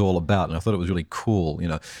Sabbath was all about, and I thought it was really cool. You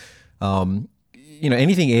know,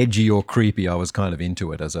 anything edgy or creepy, I was kind of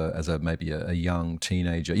into it as a maybe a young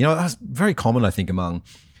teenager. You know, that's very common, I think, among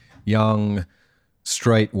young,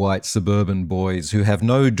 straight, white, suburban boys who have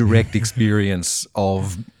no direct experience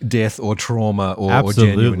of death or trauma or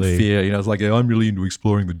genuine fear. You know, it's like, I'm really into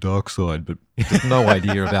exploring the dark side, but there's no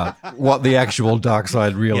idea about what the actual dark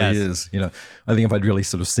side really is. You know, I think if I'd really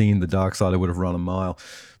sort of seen the dark side, I would have run a mile.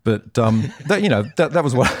 But that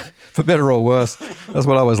was what, for better or worse, that's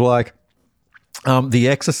what I was like. The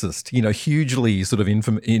Exorcist, you know, hugely sort of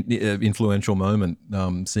influential moment,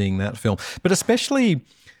 seeing that film. But especially,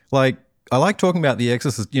 like, I like talking about The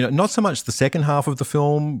Exorcist, you know, not so much the second half of the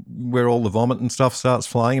film where all the vomit and stuff starts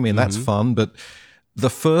flying. I mean, that's fun. But the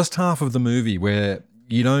first half of the movie where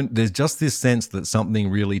there's just this sense that something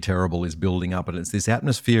really terrible is building up, and it's this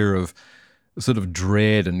atmosphere of sort of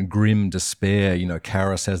dread and grim despair. You know,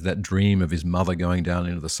 Karras has that dream of his mother going down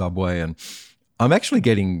into the subway, and I'm actually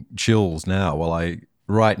getting chills now while I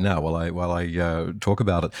talk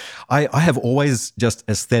about it. I have always just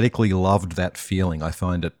aesthetically loved that feeling. I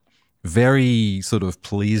find it very sort of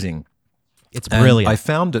pleasing. It's brilliant. And I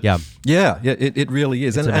found it. It really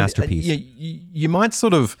is. It's a masterpiece. You might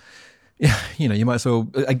sort of, you might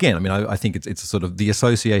sort of, again, I mean, I think it's a sort of the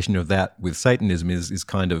association of that with Satanism is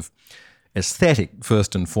kind of, aesthetic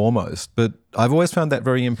first and foremost, but I've always found that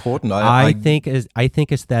very important. I think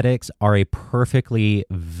aesthetics are a perfectly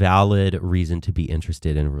valid reason to be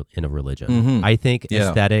interested in a religion. Mm-hmm. I think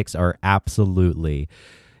aesthetics are absolutely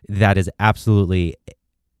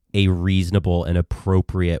a reasonable and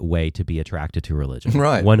appropriate way to be attracted to religion.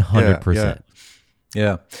 Right. 100%.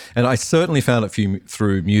 Yeah, and I certainly found it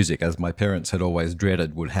through music, as my parents had always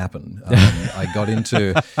dreaded would happen. I got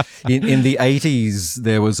into, in the 80s,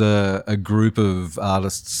 there was a group of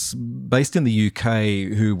artists based in the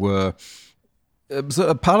UK who were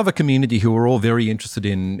a part of a community who were all very interested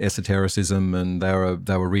in esotericism, and they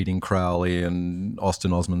were reading Crowley and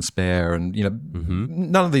Austin Osman Spare, and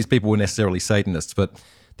none of these people were necessarily Satanists, but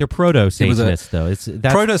they're proto-Satanists, though.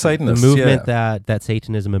 That's proto-Satanists, the movement that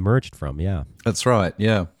Satanism emerged from, yeah. That's right,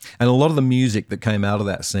 yeah. And a lot of the music that came out of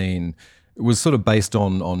that scene was sort of based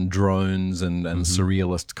on drones and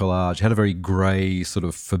surrealist collage. It had a very grey, sort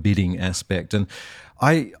of forbidding aspect. And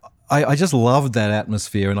I just loved that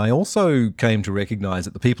atmosphere. And I also came to recognise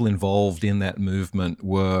that the people involved in that movement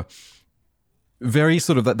were very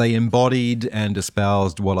sort of that they embodied and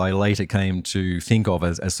espoused what I later came to think of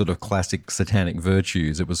as sort of classic satanic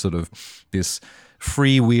virtues. It was sort of this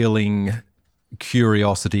freewheeling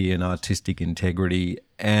curiosity and artistic integrity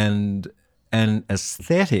and an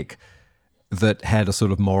aesthetic that had a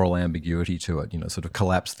sort of moral ambiguity to it, sort of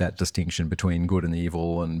collapsed that distinction between good and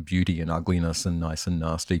evil and beauty and ugliness and nice and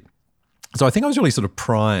nasty. So I think I was really sort of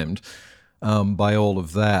primed by all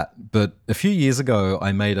of that. But a few years ago,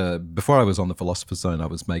 before I was on the Philosopher's Zone, I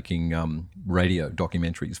was making radio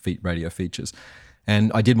documentaries, radio features.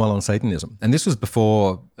 And I did one on Satanism. And this was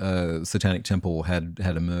before Satanic Temple had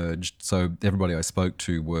emerged. So everybody I spoke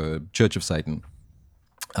to were Church of Satan.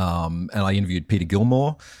 And I interviewed Peter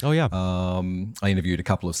Gilmore. Oh, yeah. I interviewed a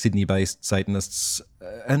couple of Sydney-based Satanists.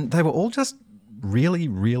 And they were all just really,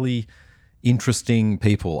 really interesting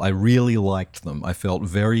people. I really liked them. I felt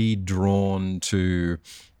very drawn to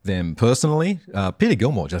them personally. Peter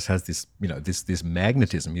Gilmore just has this, this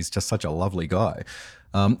magnetism. He's just such a lovely guy.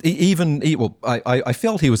 I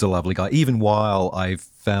felt he was a lovely guy, even while I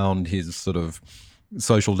found his sort of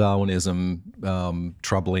social Darwinism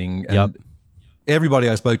troubling. And everybody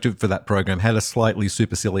I spoke to for that program had a slightly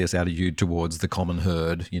supercilious attitude towards the common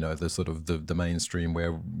herd, the sort of the mainstream.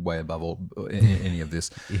 We're way above all any of this.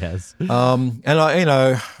 Yes. And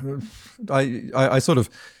I sort of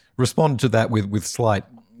responded to that with slight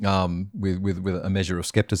with a measure of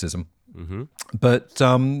skepticism. Mm-hmm. But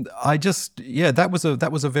that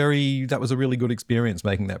was a really good experience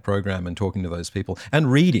making that program and talking to those people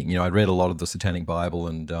and reading. I read a lot of the Satanic Bible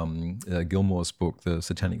and Gilmore's book, The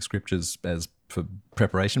Satanic Scriptures, as for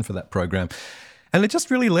preparation for that program, and it just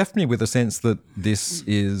really left me with a sense that this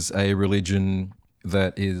is a religion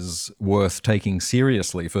that is worth taking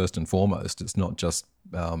seriously first and foremost. It's not just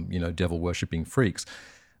devil worshipping freaks,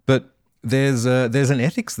 but there's an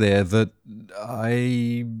ethics there that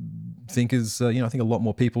I think is I think a lot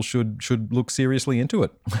more people should look seriously into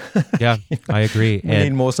it. Yeah, I agree. We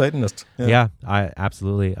need more Satanists. Yeah, I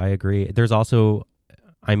agree. There's also,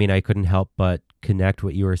 I couldn't help but connect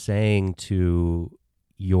what you were saying to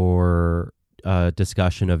your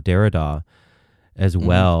discussion of Derrida as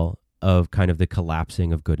well, of kind of the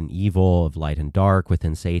collapsing of good and evil, of light and dark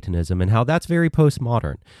within Satanism, and how that's very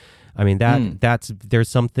postmodern.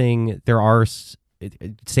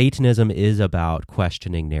 Satanism is about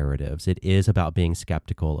questioning narratives. It is about being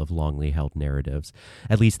skeptical of longly held narratives.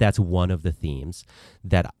 At least that's one of the themes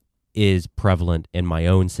that is prevalent in my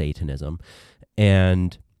own Satanism.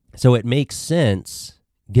 And so it makes sense,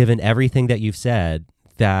 given everything that you've said,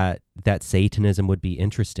 that Satanism would be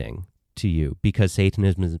interesting to you, because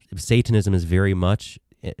Satanism is very much,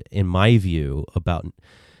 in my view, about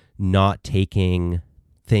not taking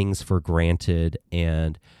things for granted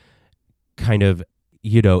and kind of,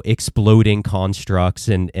 exploding constructs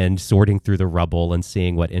and sorting through the rubble and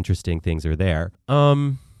seeing what interesting things are there.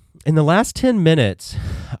 In the last 10 minutes,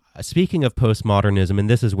 speaking of postmodernism, and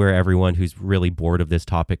this is where everyone who's really bored of this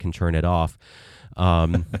topic can turn it off.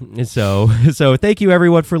 So thank you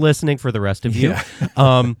everyone for listening, for the rest of you.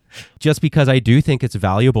 Yeah. Just because I do think it's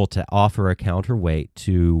valuable to offer a counterweight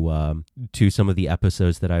to some of the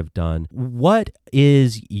episodes that I've done. What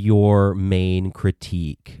is your main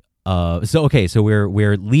critique? So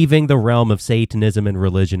we're leaving the realm of Satanism and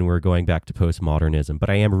religion. We're going back to postmodernism, but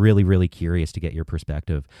I am really, really curious to get your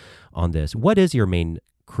perspective on this. What is your main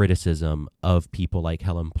criticism of people like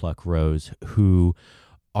Helen Pluckrose, who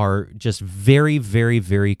are just very, very,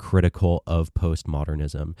 very critical of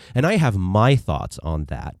postmodernism? And I have my thoughts on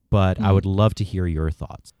that, but I would love to hear your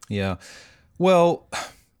thoughts. Yeah. Well,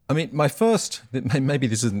 I mean, maybe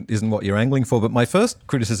this isn't what you're angling for, but my first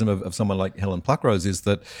criticism of someone like Helen Pluckrose is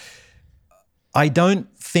that I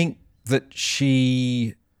don't think that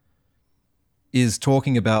she is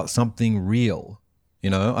talking about something real.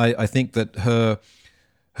 I think that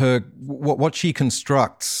what she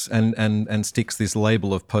constructs and sticks this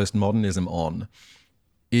label of postmodernism on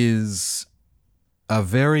is a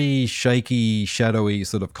very shaky, shadowy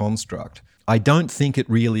sort of construct. I don't think it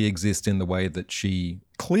really exists in the way that she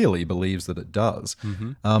clearly believes that it does.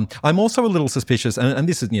 Mm-hmm. I'm also a little suspicious, and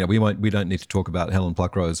this is, we don't need to talk about Helen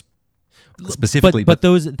Pluckrose specifically, but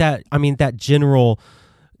that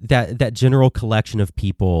general collection of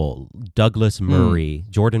people, Douglas Murray,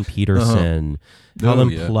 Jordan Peterson, Helen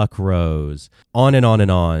Pluckrose, on and on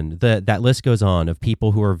and on. That list goes on of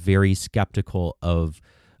people who are very skeptical of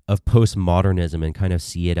postmodernism and kind of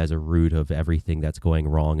see it as a root of everything that's going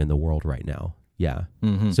wrong in the world right now. Yeah.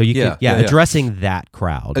 Mm-hmm. So addressing that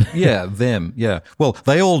crowd. Them. Yeah. Well,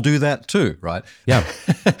 they all do that too, right? Yeah.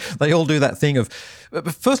 They all do that thing of,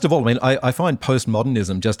 first of all, I mean, I find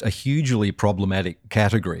postmodernism just a hugely problematic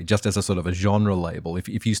category, just as a sort of a genre label.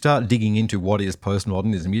 If you start digging into what is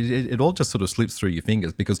postmodernism, it all just sort of slips through your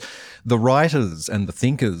fingers, because the writers and the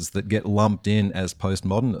thinkers that get lumped in as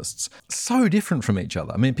postmodernists, so different from each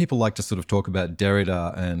other. I mean, people like to sort of talk about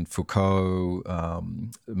Derrida and Foucault,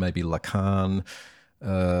 maybe Lacan,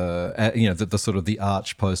 the sort of the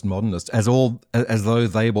arch postmodernists, as though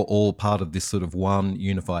they were all part of this sort of one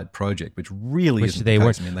unified project, which really isn't the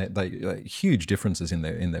case. I mean, they huge differences in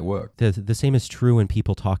their work. The same is true when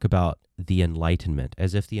people talk about the Enlightenment,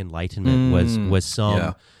 as if the Enlightenment was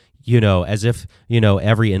some, as if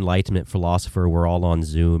every Enlightenment philosopher were all on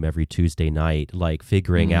Zoom every Tuesday night, like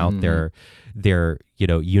figuring out their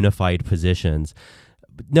unified positions.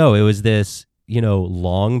 But no, it was this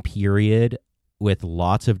long period with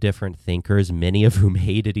lots of different thinkers, many of whom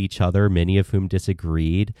hated each other, many of whom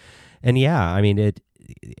disagreed. And I mean,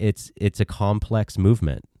 it's a complex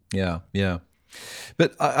movement. Yeah.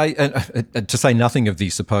 But I to say nothing of the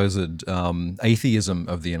supposed atheism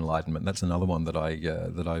of the Enlightenment, that's another one that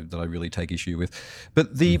I really take issue with.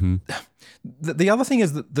 But the other thing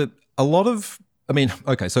is that a lot of, I mean,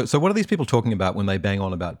 okay, so what are these people talking about when they bang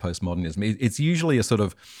on about postmodernism? It's usually a sort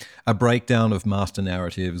of a breakdown of master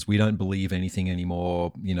narratives. We don't believe anything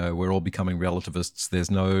anymore. We're all becoming relativists.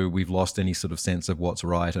 We've lost any sort of sense of what's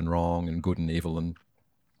right and wrong and good and evil and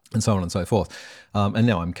so on and so forth. And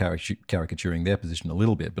now I'm caricaturing their position a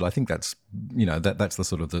little bit, but I think that's, that's the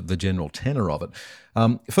sort of the general tenor of it.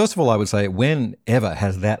 First of all, I would say, whenever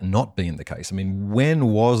has that not been the case? I mean, when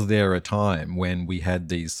was there a time when we had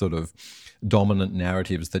these sort of dominant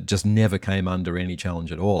narratives that just never came under any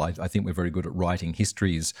challenge at all? I think we're very good at writing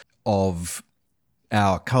histories of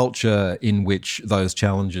our culture in which those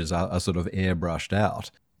challenges are sort of airbrushed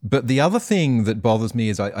out. But the other thing that bothers me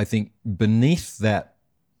is I think beneath that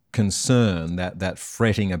concern, that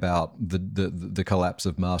fretting about the collapse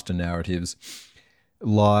of master narratives,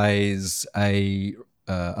 lies a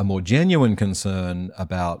more genuine concern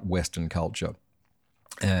about Western culture.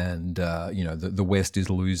 And the West is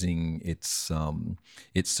losing its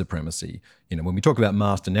supremacy. When we talk about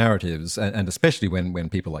master narratives, and especially when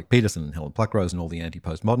people like Peterson and Helen Pluckrose and all the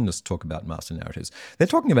anti-postmodernists talk about master narratives, they're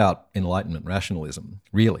talking about Enlightenment rationalism.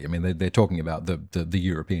 Really, I mean, they're talking about the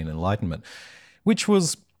European Enlightenment, which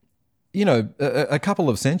was a couple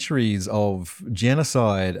of centuries of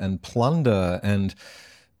genocide and plunder, and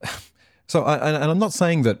so I'm not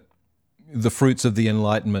saying that the fruits of the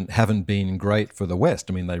Enlightenment haven't been great for the West.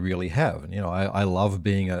 I mean, they really have. And, I love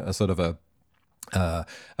being a sort of a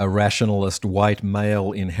rationalist white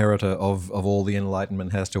male inheritor of all the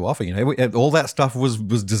Enlightenment has to offer. All that stuff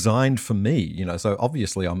was designed for me. So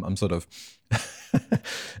obviously I'm sort of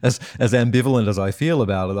as ambivalent as I feel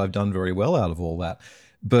about it. I've done very well out of all that,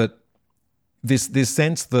 but this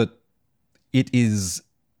sense that it is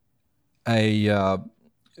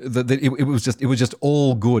that it was just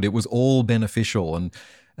all good. It was all beneficial, and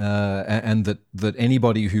that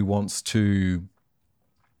anybody who wants to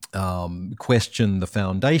question the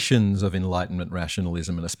foundations of Enlightenment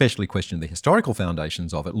rationalism, and especially question the historical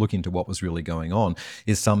foundations of it, look into what was really going on,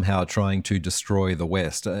 is somehow trying to destroy the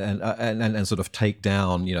West and sort of take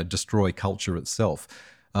down, destroy culture itself.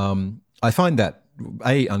 I find that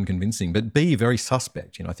A, unconvincing, but B, very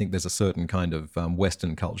suspect. I think there's a certain kind of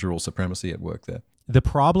Western cultural supremacy at work there. The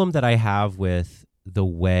problem that I have with the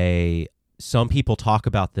way some people talk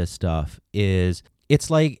about this stuff is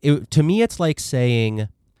to me, it's like saying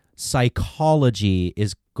psychology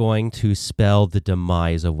is going to spell the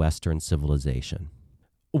demise of Western civilization.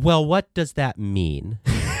 Well, what does that mean?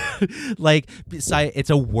 Like, it's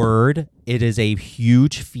a word. It is a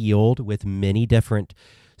huge field with many different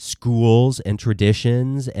schools and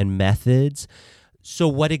traditions and methods. So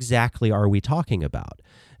what exactly are we talking about?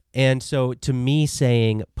 And so to me,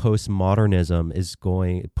 saying postmodernism is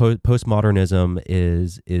going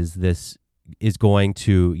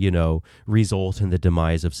to, result in the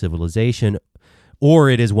demise of civilization, or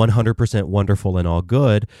it is 100% wonderful and all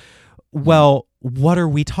good. Well, what are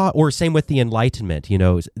we taught? Or same with the Enlightenment,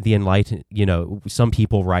 some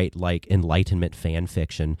people write like Enlightenment fan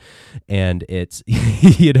fiction, and it's,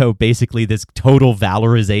 basically this total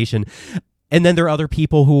valorization. And then there are other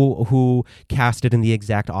people who cast it in the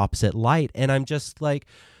exact opposite light. And I'm just like,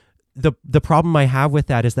 the problem I have with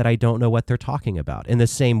that is that I don't know what they're talking about. In the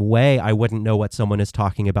same way, I wouldn't know what someone is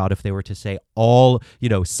talking about if they were to say all,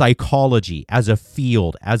 psychology as a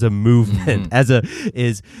field, as a movement,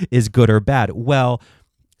 is good or bad. Well,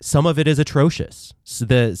 some of it is atrocious. So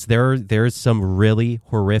there's some really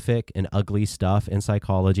horrific and ugly stuff in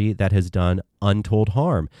psychology that has done untold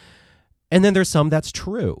harm. And then there's some that's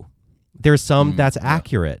true. There's some that's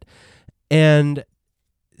accurate. And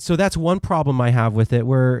so that's one problem I have with it,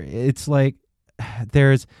 where it's like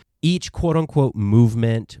there's each quote unquote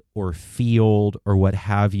movement or field or what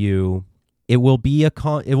have you. It will be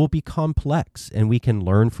complex, and we can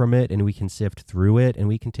learn from it, and we can sift through it, and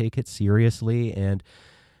we can take it seriously and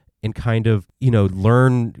kind of,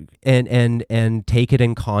 learn and take it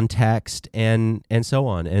in context and so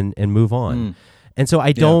on and move on. And so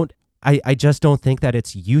I just don't think that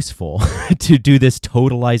it's useful to do this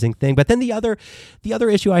totalizing thing. But then the other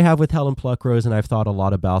issue I have with Helen Pluckrose, and I've thought a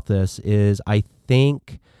lot about this, is I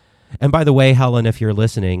think, and by the way, Helen, if you're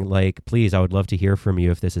listening, like, please, I would love to hear from you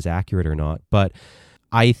if this is accurate or not. But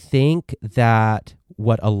I think that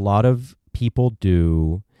what a lot of people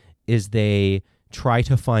do is they try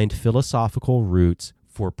to find philosophical roots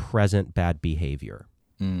for present bad behavior.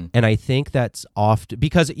 And I think that's often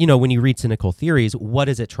because, when you read cynical theories, what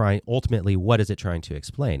is it trying to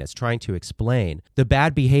explain? It's trying to explain the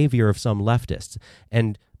bad behavior of some leftists.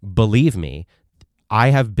 And believe me, I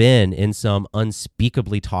have been in some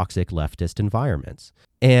unspeakably toxic leftist environments.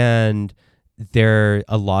 And a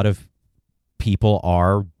lot of people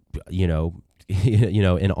are,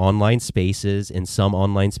 in online spaces, in some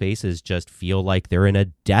online spaces, just feel like they're in a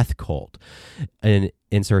death cult in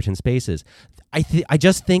certain spaces. I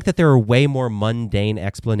just think that there are way more mundane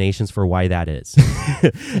explanations for why that is,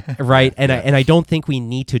 right? And I don't think we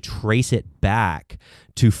need to trace it back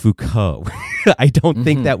to Foucault. I don't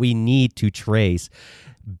think that we need to trace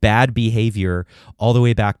bad behavior all the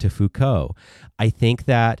way back to Foucault. I think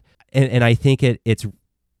that, and I think it's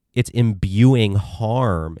imbuing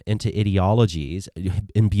harm into ideologies,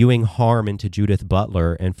 imbuing harm into Judith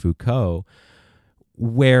Butler and Foucault,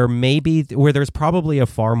 where there's probably a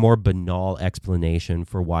far more banal explanation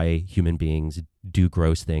for why human beings do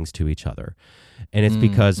gross things to each other. And it's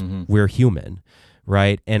because we're human,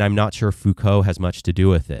 right? And I'm not sure Foucault has much to do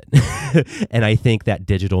with it. And I think that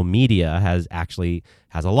digital media has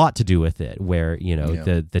a lot to do with it, where,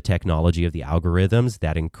 the technology of the algorithms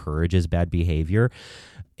that encourages bad behavior.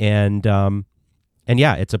 And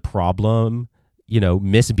yeah, it's a problem.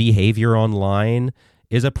 Misbehavior online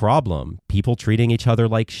is a problem. People treating each other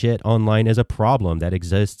like shit online is a problem that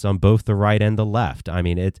exists on both the right and the left. I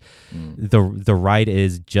mean, the right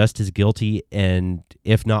is just as guilty, and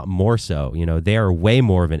if not more so. They are way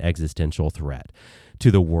more of an existential threat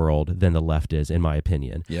to the world than the left is, in my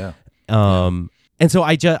opinion. Yeah. And so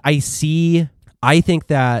I think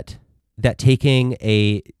that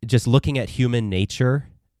just looking at human nature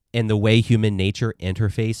and the way human nature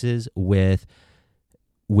interfaces with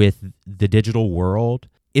the digital world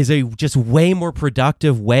is a just way more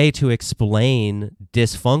productive way to explain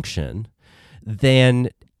dysfunction than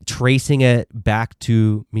tracing it back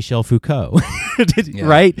to Michel Foucault.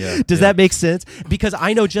 Right? Yeah, Does that make sense? Because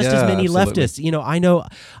I know just as many absolutely. Leftists,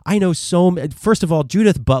 I know first of all,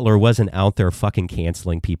 Judith Butler wasn't out there fucking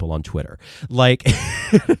canceling people on Twitter. Like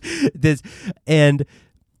this, and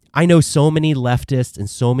I know so many leftists and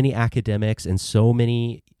so many academics and so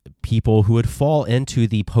many people who would fall into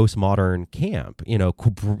the postmodern camp,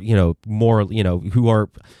 more, who are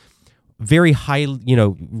very high,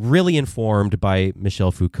 really informed by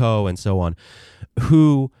Michel Foucault and so on,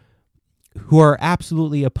 who are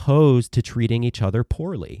absolutely opposed to treating each other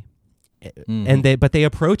poorly. And they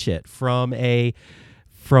approach it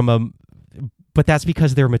but that's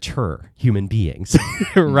because they're mature human beings,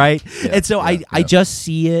 right? Yeah, and so I just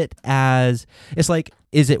see it as, it's like,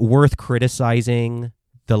 is it worth criticizing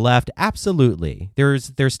the left? Absolutely.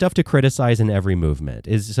 There's stuff to criticize in every movement.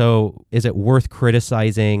 Is it worth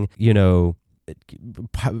criticizing,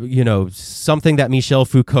 something that Michel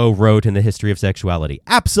Foucault wrote in The History of Sexuality.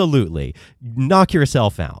 Absolutely. Knock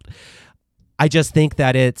yourself out. I just think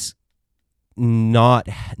that it's not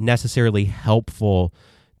necessarily helpful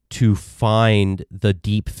to find the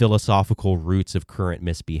deep philosophical roots of current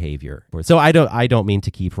misbehavior. So I don't mean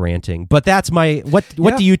to keep ranting, but that's my what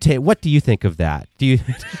do you think of that? Do you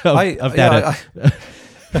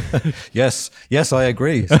Yes, I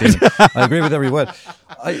agree, Stephen. I agree with every word.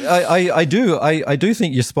 I do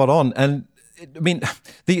think you're spot on, and I mean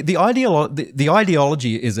the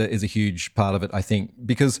ideology is a huge part of it. I think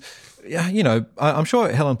because I'm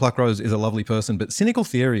sure Helen Pluckrose is a lovely person, but Cynical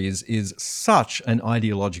Theory is such an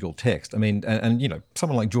ideological text. I mean, and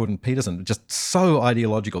someone like Jordan Peterson, just so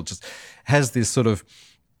ideological, just has this sort of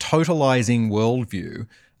totalizing worldview.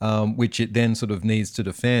 Which it then sort of needs to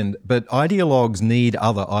defend, but ideologues need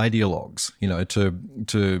other ideologues,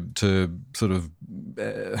 to sort of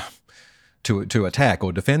to attack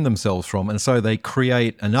or defend themselves from, and so they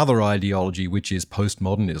create another ideology, which is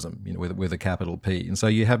postmodernism, with a capital P. And so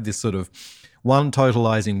you have this sort of one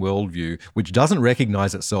totalizing worldview, which doesn't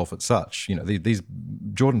recognize itself as such. These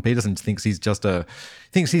Jordan Peterson thinks he's just a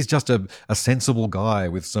sensible guy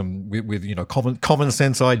with common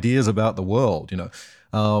sense ideas about the world.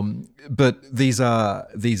 But these are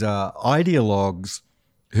ideologues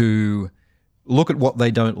who look at what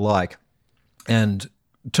they don't like and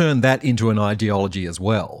turn that into an ideology as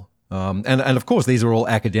well. And of course, these are all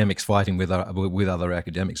academics fighting with other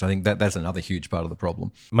academics. I think that's another huge part of the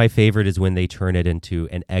problem. My favorite is when they turn it into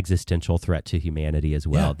an existential threat to humanity as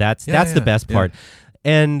well. Yeah. That's the best part.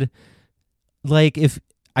 And I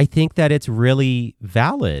think that it's really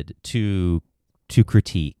valid to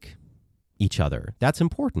critique each other. That's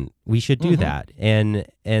important. We should do that. And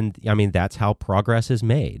I mean, that's how progress is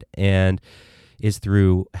made, and is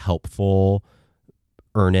through helpful,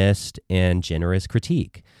 earnest, and generous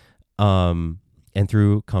critique, and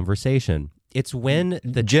through conversation. It's when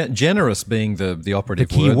the generous being the operative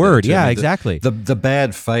the key word. Yeah, exactly. The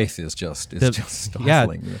bad faith is just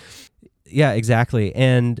stifling. Yeah, exactly.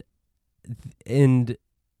 And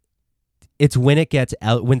it's when it gets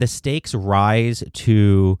out, when the stakes rise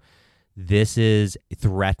to this is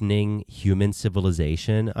threatening human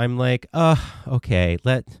civilization. I'm like, okay,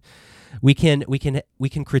 we can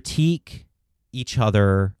critique each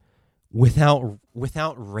other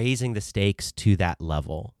without raising the stakes to that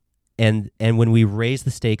level. And when we raise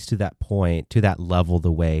the stakes to that point, to that level,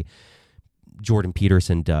 the way Jordan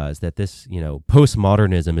Peterson does, that this,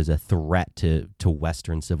 postmodernism is a threat to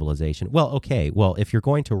Western civilization. Well, okay. Well, if you're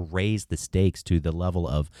going to raise the stakes to the level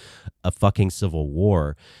of a fucking civil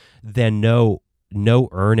war, then no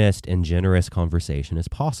earnest and generous conversation is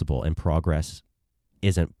possible, and progress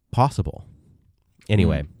isn't possible.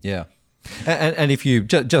 Anyway. Yeah. And if you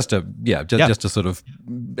just to sort of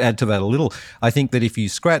add to that a little, I think that if you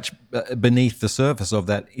scratch beneath the surface of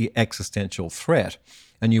that existential threat,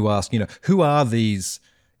 and you ask, who are these,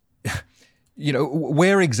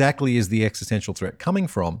 where exactly is the existential threat coming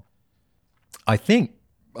from? I think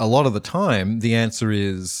a lot of the time the answer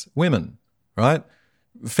is women, right?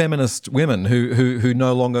 Feminist women who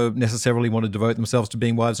no longer necessarily want to devote themselves to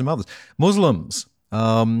being wives and mothers. Muslims,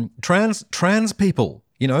 trans people.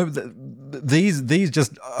 These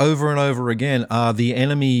just over and over again are the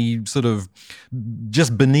enemy, sort of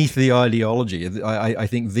just beneath the ideology. I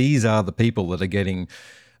think these are the people that are getting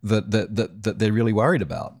that they're really worried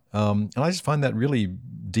about, and I just find that really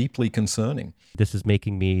deeply concerning. This is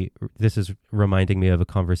reminding me of a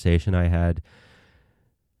conversation I had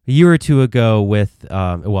a year or two ago with,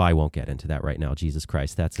 well, I won't get into that right now. Jesus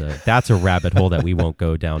Christ, that's a rabbit hole that we won't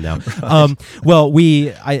go down now. Right. Well,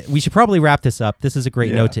 we should probably wrap this up. This is a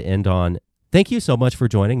great note to end on. Thank you so much for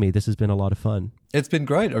joining me. This has been a lot of fun. It's been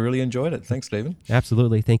great. I really enjoyed it. Thanks, Stephen.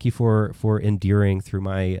 Absolutely. Thank you for enduring through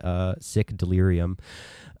my sick delirium.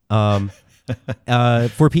 For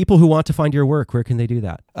people who want to find your work, where can they do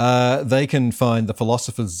that? They can find The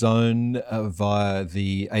Philosopher's Zone via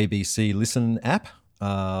the ABC Listen app.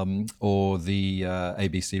 Or the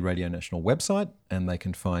ABC Radio National website, and they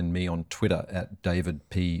can find me on Twitter at David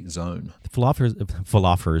P. Zone. The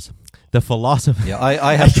philosopher. Yeah,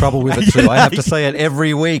 I have trouble with it too. I have to say it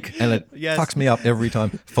every week, and it fucks me up every time.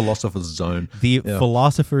 Philosopher's Zone. The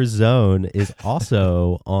Philosopher's Zone is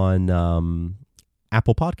also on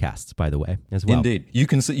Apple Podcasts, by the way, as well. Indeed, you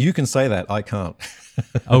can say that. I can't.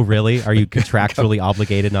 Oh, really? Are you contractually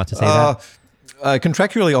obligated not to say that?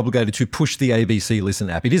 Contractually obligated to push the ABC Listen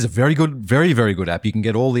app. It is a very good, very, very good app. You can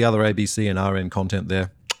get all the other ABC and RN content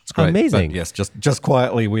there. It's It's great. Amazing. But yes, just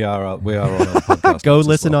quietly, we are on a podcast. Go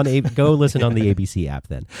listen on the ABC app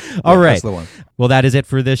then. All right. That's the one. Well, that is it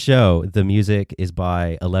for this show. The music is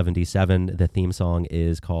by 11D7. The theme song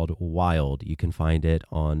is called Wild. You can find it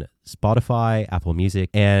on Spotify, Apple Music,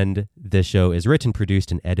 and this show is written,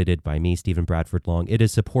 produced, and edited by me, Stephen Bradford Long. It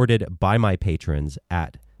is supported by my patrons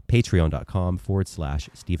at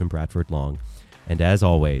patreon.com/Stephen Bradford Long. And as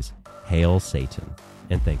always, hail Satan,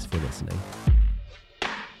 and thanks for listening.